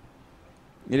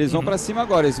 Eles vão pra cima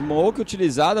agora, Smoke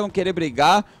utilizada, vão querer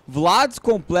brigar. Vlads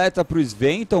completa pro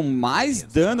Sven, então mais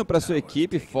dano pra sua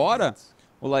equipe, fora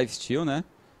o lifesteal, né?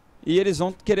 E eles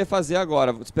vão querer fazer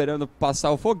agora, esperando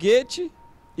passar o foguete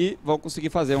e vão conseguir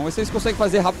fazer. Vamos ver se eles conseguem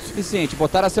fazer rápido o suficiente.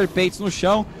 Botaram as serpentes no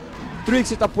chão.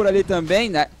 Trixie tá por ali também,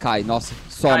 né? Cai, nossa,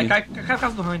 some. Cai por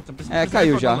causa do Honey.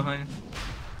 Caiu já.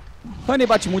 Honey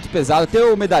bate muito pesado, tem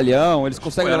o medalhão, eles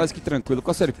conseguem levar isso aqui tranquilo.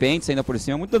 Com as serpentes ainda por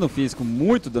cima, muito dano físico,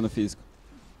 muito dano físico.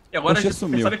 E agora a gente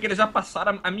percebe que eles já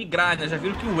passaram a migrar, né? Já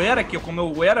viram que o Era, como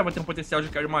o Era vai ter um potencial de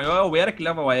carry maior, é o Era que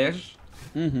leva o Aegis.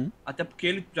 Até porque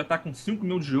ele já tá com 5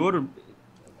 mil de ouro.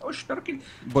 Eu espero que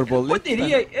Borboleta?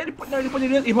 Ele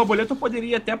poderia, e Borboleta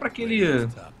poderia até pra aquele...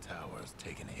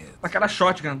 pra aquela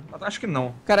shotgun, acho que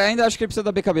não. Cara, ainda acho que ele precisa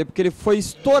da BKB, porque ele foi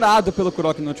estourado pelo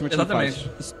Kurok no último time.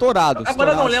 Exatamente. Estourado.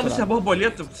 Agora eu não lembro se a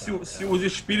Borboleta, se os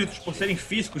espíritos, por serem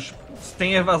físicos,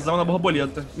 tem evasão na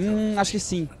Borboleta. Acho que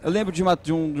sim. Eu lembro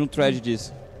de um thread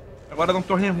disso. Agora não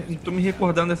tô me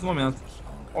recordando nesse momento.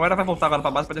 O Era vai voltar agora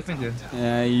pra base pra defender.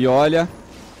 E olha,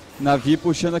 Navi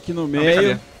puxando aqui no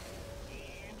meio.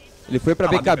 Ele foi pra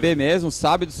BKB mesmo,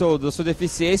 sabe da sua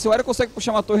deficiência. O Era consegue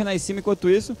puxar uma torre lá em cima enquanto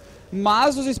isso.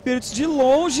 Mas os espíritos de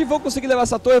longe vão conseguir levar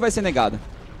essa torre e vai ser negada.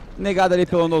 Negada ali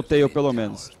pelo no-tail, pelo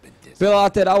menos. Pela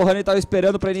lateral, o Honey tava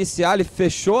esperando pra iniciar. Ele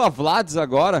fechou a Vlads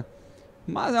agora.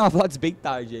 Mas é uma Vlads bem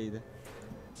tarde ainda.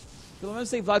 Pelo menos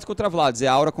tem Vlads contra Vlads. É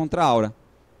aura contra aura.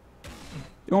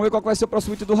 E vamos ver qual vai ser o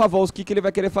próximo item do Ravos. O que ele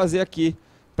vai querer fazer aqui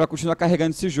pra continuar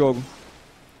carregando esse jogo.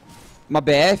 Uma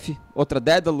BF, outra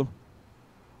Dédalo.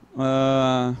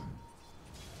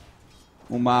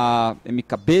 Uma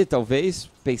MKB, talvez.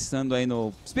 Pensando aí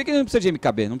no... Se bem que ele não precisa de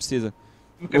MKB, não precisa.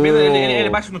 MKB, ele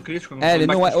bate no crítico. Ele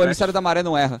não o emissário da maré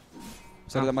não erra. O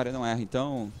emissário da maré não erra,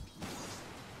 então...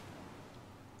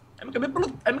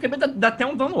 A MKB dá até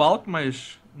um dano alto,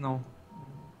 mas... Não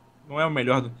é o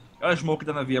melhor. Olha a Smoke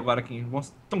da Navi agora aqui.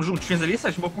 Estão juntinhos ali,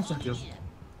 essa Smoke com certeza.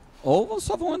 Ou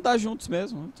só vão andar juntos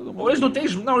mesmo. Todo mundo. Ou eles não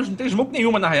tem Smoke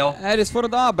nenhuma, na real. Eles foram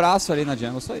dar um abraço ali na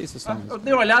jungle, só isso. Eu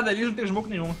dei uma olhada ali, eles não tem Smoke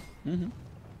nenhuma.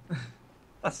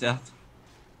 Tá certo.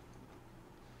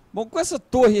 Bom, com essa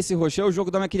torre e esse rocher, o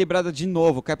jogo dá uma equilibrada de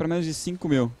novo. Cai pra menos de 5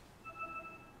 mil.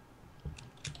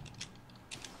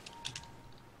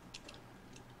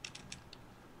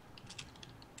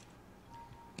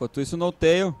 Enquanto isso, no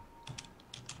tail.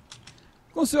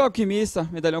 Com seu alquimista,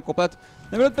 medalhão completo.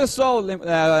 Lembrando, pessoal,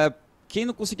 quem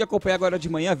não conseguir acompanhar agora de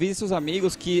manhã, avise seus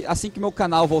amigos que assim que meu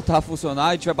canal voltar a funcionar,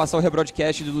 a gente vai passar o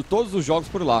rebroadcast de todos os jogos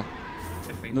por lá.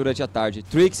 Durante a tarde.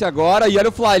 Trixie agora, e olha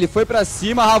o Fly, ele foi pra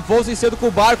cima, Ravos em cedo com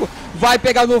o barco, vai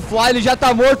pegar no Fly, ele já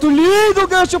tá morto, lindo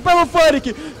gancho pelo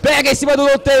Fnatic, pega em cima do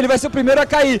no-tail, ele vai ser o primeiro a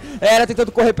cair. Era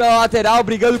tentando correr pela lateral,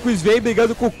 brigando com o Sven,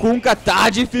 brigando com o Kunkka, tá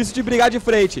difícil de brigar de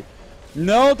frente.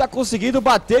 Não tá conseguindo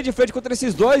bater de frente contra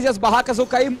esses dois e as barracas vão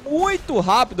cair muito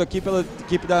rápido aqui pela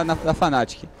equipe da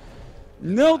Fnatic.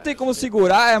 Não tem como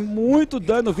segurar, é muito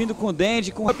dano vindo com o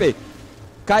Dandy, com o AP.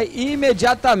 Cai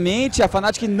imediatamente, a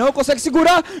Fnatic não consegue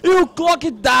segurar e o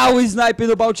Clock dá o snipe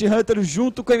do Bounty Hunter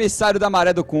junto com o emissário da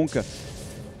maré do Kunkka.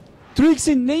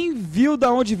 Trixie nem viu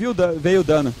da onde veio o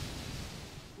dano.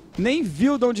 Nem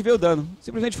viu de onde veio o dano.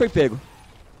 Simplesmente foi pego.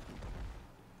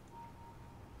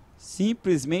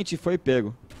 Simplesmente foi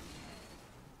pego.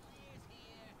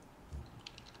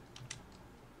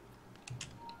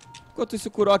 Enquanto isso,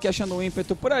 o Kurok achando um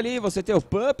ímpeto por ali. Você tem o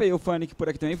Puppey e o Fnatic por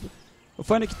aqui também. O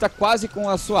Fnatic tá quase com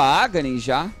a sua Aghanim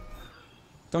já.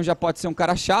 Então já pode ser um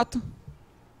cara chato.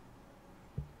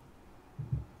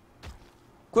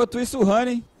 Enquanto isso, o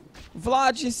Honey,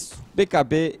 Vlad,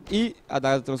 BKB e a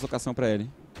dada translocação pra ele.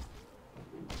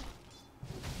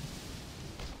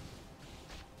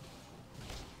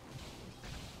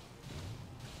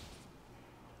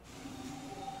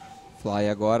 Fly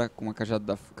agora com uma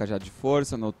cajada de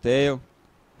força, no tail.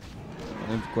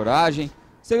 De coragem.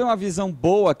 Você vê uma visão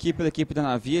boa aqui pela equipe da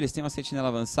Navi. Eles têm uma sentinela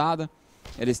avançada.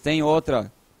 Eles têm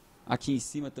outra aqui em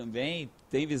cima também.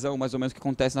 Tem visão mais ou menos do que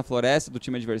acontece na floresta do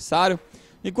time adversário.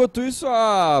 Enquanto isso,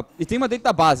 e tem uma dentro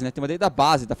da base, né? Tem uma dentro da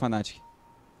base da Fnatic.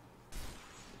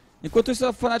 Enquanto isso,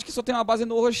 a Fnatic só tem uma base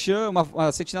no Roshan,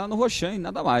 uma sentinela no Roshan e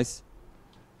nada mais.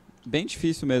 Bem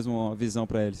difícil mesmo a visão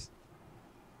pra eles.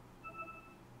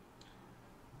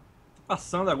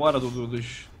 Passando agora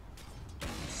dos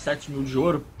 7 mil de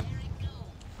ouro.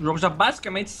 O jogo já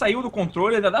basicamente saiu do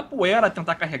controle, ainda dá pro Era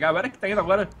tentar carregar. O Era que tá indo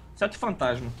agora, certo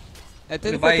fantasma. É,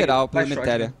 tem lateral pela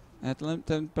Metéria. É,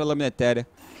 pela Laminetéria.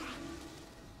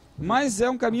 Mas é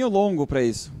um caminho longo pra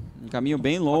isso. Um caminho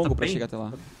bem longo pra chegar até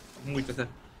lá. Muito até.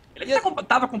 Ele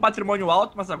tava com patrimônio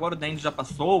alto, mas agora o Dende já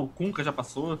passou, o Kunkka já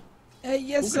passou. É,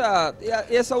 e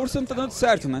essa Ursa não tá dando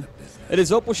certo, né? Eles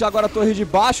vão puxar agora a torre de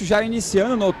baixo, já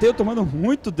iniciando, no tail, tomando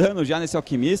muito dano já nesse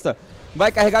alquimista.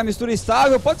 Vai carregar a mistura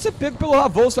estável, pode ser pego pelo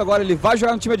Ravolso agora, ele vai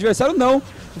jogar no time adversário? Não.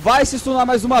 Vai se stunar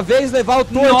mais uma vez, levar o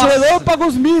torre de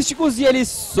relâmpagos místicos e ele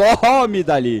some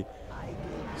dali.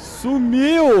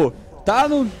 Sumiu!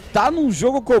 Tá num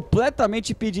jogo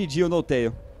completamente PDD o no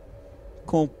tail.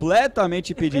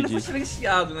 Completamente PDD. Ele foi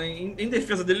silenciado, né? Em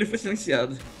defesa dele, ele foi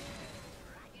silenciado.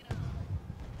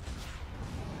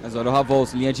 Mas olha o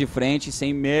Ravolso, linha de frente,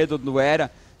 sem medo do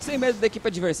Era, sem medo da equipe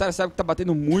adversária, sabe que tá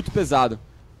batendo muito pesado.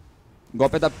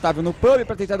 Golpe adaptável no pub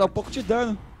pra tentar dar um pouco de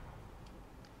dano.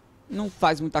 Não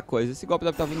faz muita coisa, esse golpe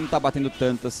adaptável não tá batendo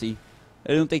tanto assim.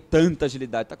 Ele não tem tanta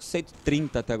agilidade, tá com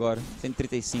 130 até agora,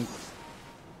 135.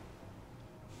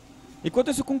 Enquanto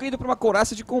isso, o Kunkka indo pra uma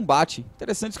couraça de combate.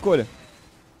 Interessante escolha.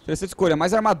 Interessante escolha,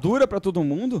 mais armadura pra todo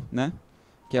mundo, né?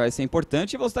 Que vai ser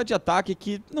importante, e velocidade de ataque,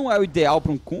 que não é o ideal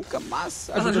para um Kunkka, mas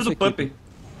ajuda o Puppey.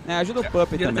 É, ajuda o Puppey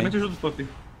também. Diretamente ajuda o Puppey.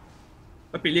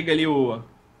 O Puppey liga ali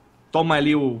toma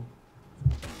ali o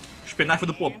espinafre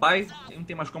do Popeye, não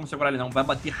tem mais como segurar ele não, vai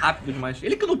bater rápido demais.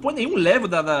 Ele que não põe nenhum level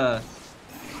da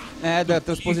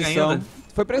transposição.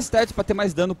 Foi pra estética, pra ter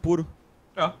mais dano puro.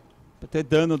 É. Pra ter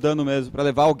dano mesmo, pra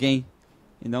levar alguém.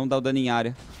 E não dar o dano em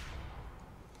área.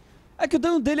 É que o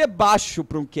dano dele é baixo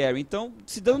para um carry, então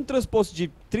se dando um transposto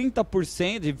de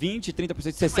 30%, de 20%,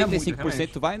 30%,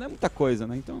 65% vai, não é muita coisa,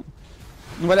 né? Então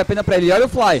não vale a pena pra ele. E olha o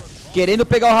Fly, querendo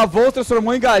pegar o Ravolso,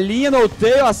 transformou em galinha no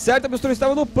tail, acerta, a mistura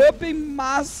estava no Puppey,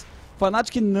 mas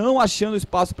Fnatic não achando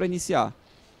espaço pra iniciar.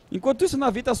 Enquanto isso,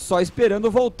 Navi tá só esperando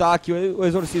voltar aqui o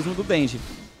exorcismo do Denji.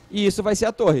 E isso vai ser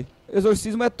a torre. O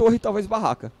exorcismo é torre e talvez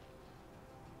barraca.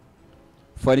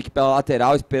 Fnatic pela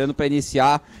lateral, esperando pra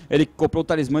iniciar. Ele comprou o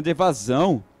talismã de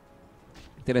evasão.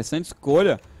 Interessante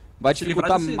escolha. Vai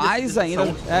dificultar mais ainda.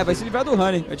 Vai se livrar do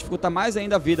Honey. Vai dificultar mais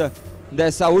ainda a vida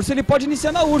dessa Ursa. Ele pode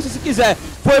iniciar na Ursa se quiser.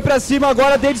 Foi pra cima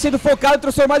agora, dele sendo focado,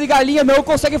 transformado em galinha. Não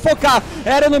consegue focar.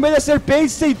 Era no meio da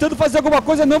serpente, tentando fazer alguma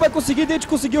coisa. Não vai conseguir. Dente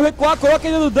conseguiu recuar. Coloca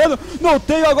ele no dano. Não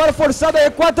tenho agora forçado a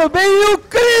recuar também. E o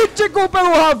crítico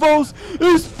pelo Ravons.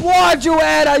 Explode o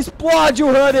Era. Explode o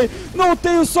Honey. Não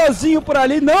tenho sozinho por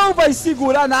ali. Não vai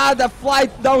segurar nada.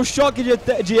 Flight dá um choque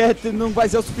de não vai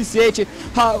ser o suficiente.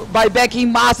 Buyback em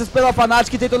massas pela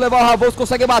Fnatic. Tentou levar o Ravons.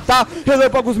 Consegue matar.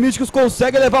 Relâmpagos místicos.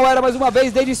 Consegue levar o Era mais uma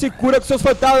vez, Denji se cura com seus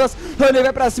fantasmas, Honey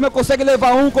vai pra cima, consegue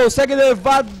levar um, consegue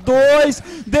levar dois,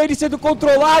 Denji sendo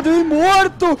controlado e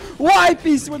morto, wipe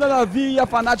em cima da Navi e a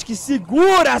Fnatic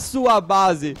segura a sua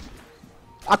base,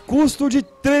 a custo de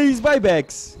 3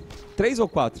 buybacks, 3 ou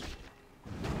 4?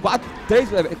 3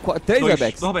 buybacks? 3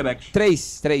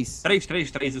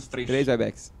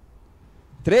 buybacks.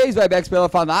 3 buybacks pela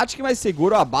Fnatic, mas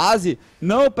segura a base,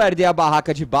 não perder a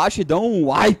barraca de baixo e dão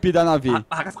um wipe da Navi. A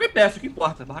barraca ficou em pé, isso que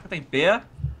importa. A barraca tá em pé.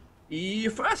 E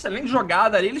foi uma excelente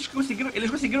jogada ali. Eles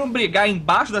conseguiram brigar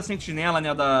embaixo da sentinela, né,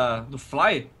 do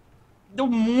Fly. Deu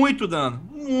muito dano,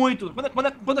 muito.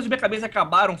 Quando as BKBs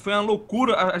acabaram, foi uma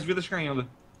loucura as vidas caindo.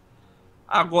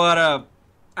 Agora,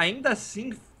 ainda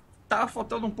assim, tava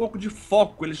faltando um pouco de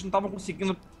foco. Eles não estavam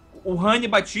conseguindo... O Honey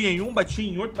batia em um, batia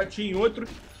em outro, batia em outro.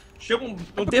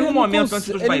 Não teve um momento antes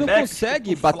dos buybacks. Ele não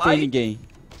consegue bater ninguém.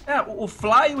 O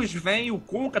Fly, o Sven e o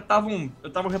Kunkka estavam... Eu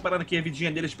tava reparando aqui a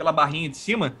vidinha deles pela barrinha de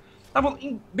cima.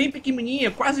 Estavam bem pequenininha,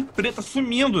 quase preta,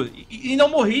 sumindo. E não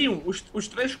morriam. Os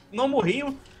três não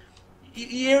morriam.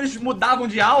 E eles mudavam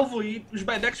de alvo e os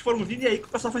buybacks foram vindo e aí que o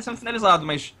pessoal foi sendo finalizado.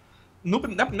 Mas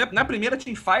na primeira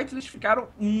teamfight eles ficaram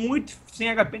muito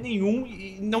sem HP nenhum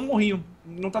e não morriam.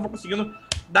 Não estavam conseguindo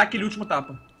dar aquele último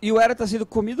tapa. E o Era tá sendo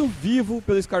comido vivo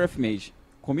pelo Scarf Mage.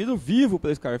 Comido vivo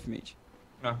pelo Scarf Mage.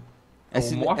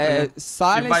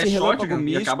 Silence, Relâmpago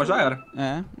Místico. E acaba, já era.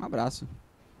 Um abraço.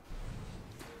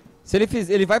 Se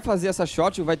ele vai fazer essa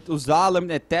shot, vai usar a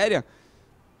Lâmina Etérea.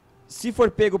 Se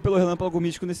for pego pelo Relâmpago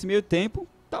Místico nesse meio tempo,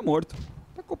 tá morto.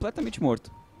 Tá completamente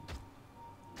morto.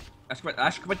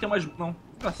 Acho que vai ter mais... Não.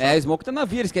 O Smoke tá na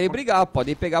via, eles querem brigar.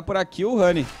 Podem pegar por aqui o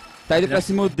Honey. Tá indo pra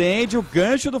cima o Dende, o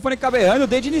gancho do Fone Caberrano. O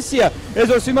Dende inicia.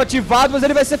 Exorcismo ativado, mas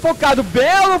ele vai ser focado.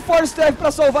 Belo Force Trap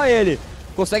pra salvar ele.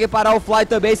 Consegue parar o Fly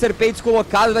também, Serpentes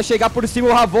colocado, vai chegar por cima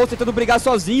o Ravon tentando brigar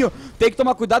sozinho. Tem que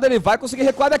tomar cuidado, ele vai conseguir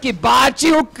recuar daqui. Bate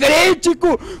o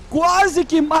crítico, quase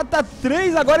que mata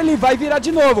 3, agora ele vai virar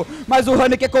de novo. Mas o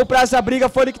Honey quer comprar essa briga,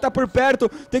 Fone que tá por perto.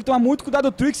 Tem que tomar muito cuidado,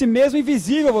 o Trixie mesmo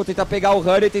invisível. Vou tentar pegar o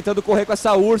Honey, tentando correr com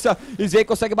essa ursa. Zay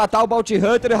consegue matar o Bounty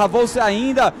Hunter, Ravon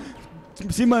ainda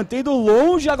se mantendo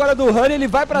longe agora do Honey, ele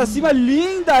vai pra cima,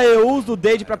 linda Eus do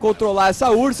Dade pra controlar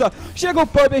essa ursa. Chega o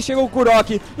Puppet, chega o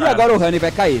Kurok e agora o Honey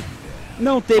vai cair.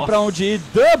 Não tem pra onde ir,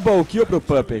 double kill pro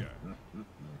Puppet.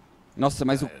 Nossa,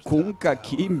 mas o Kunkka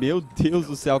aqui, meu Deus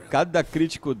do céu, cada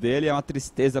crítico dele é uma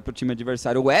tristeza pro time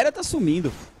adversário. O Era tá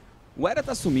sumindo,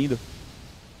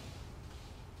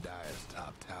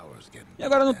 E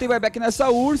agora não tem buyback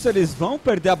nessa ursa, eles vão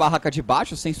perder a barraca de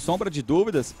baixo, sem sombra de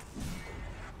dúvidas.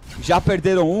 Já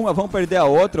perderam uma, vão perder a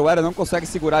outra. O Era não consegue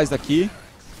segurar isso daqui.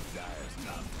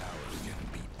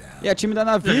 E a time da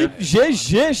Navi,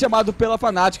 GG chamado pela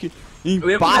Fnatic. Empatam. Eu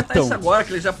ia comentar isso agora,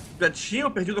 que eles já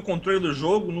tinham perdido o controle do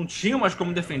jogo, não tinham mais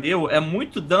como defender. É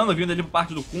muito dano vindo ali por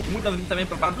parte do Kunkka, muito dano vindo também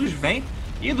por parte do Sven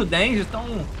e do Denge.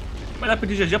 Então, melhor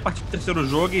pedir GG a partir do terceiro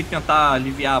jogo e tentar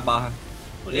aliviar a barra.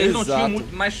 Eles não tinham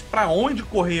muito mais pra onde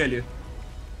correr ali.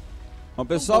 Bom,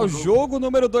 pessoal, jogo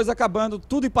número 2 acabando,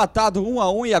 tudo empatado, 1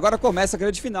 a 1 e agora começa a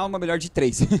grande final, uma melhor de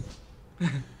 3.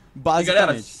 Basicamente. E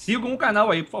galera, sigam o canal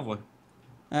aí, por favor.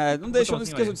 Não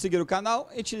esqueçam de seguir o canal,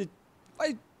 a gente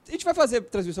vai fazer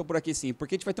transmissão por aqui sim,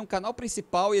 porque a gente vai ter um canal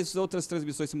principal e as outras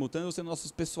transmissões simultâneas sendo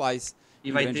nossos pessoais.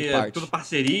 E vai ter tudo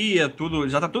parceria, tudo,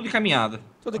 já tá tudo encaminhado.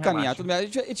 Tudo encaminhado. A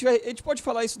gente pode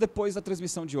falar isso depois da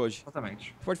transmissão de hoje.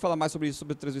 Exatamente. Pode falar mais sobre isso,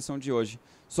 sobre a transmissão de hoje.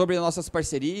 Sobre as nossas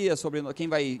parcerias, sobre quem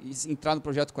vai entrar no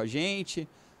projeto com a gente,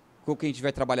 com quem a gente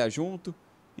vai trabalhar junto.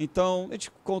 Então, a gente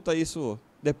conta isso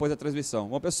depois da transmissão.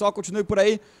 Bom, pessoal, continue por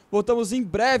aí. Voltamos em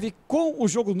breve com o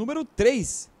jogo número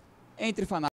 3 entre Fnatic.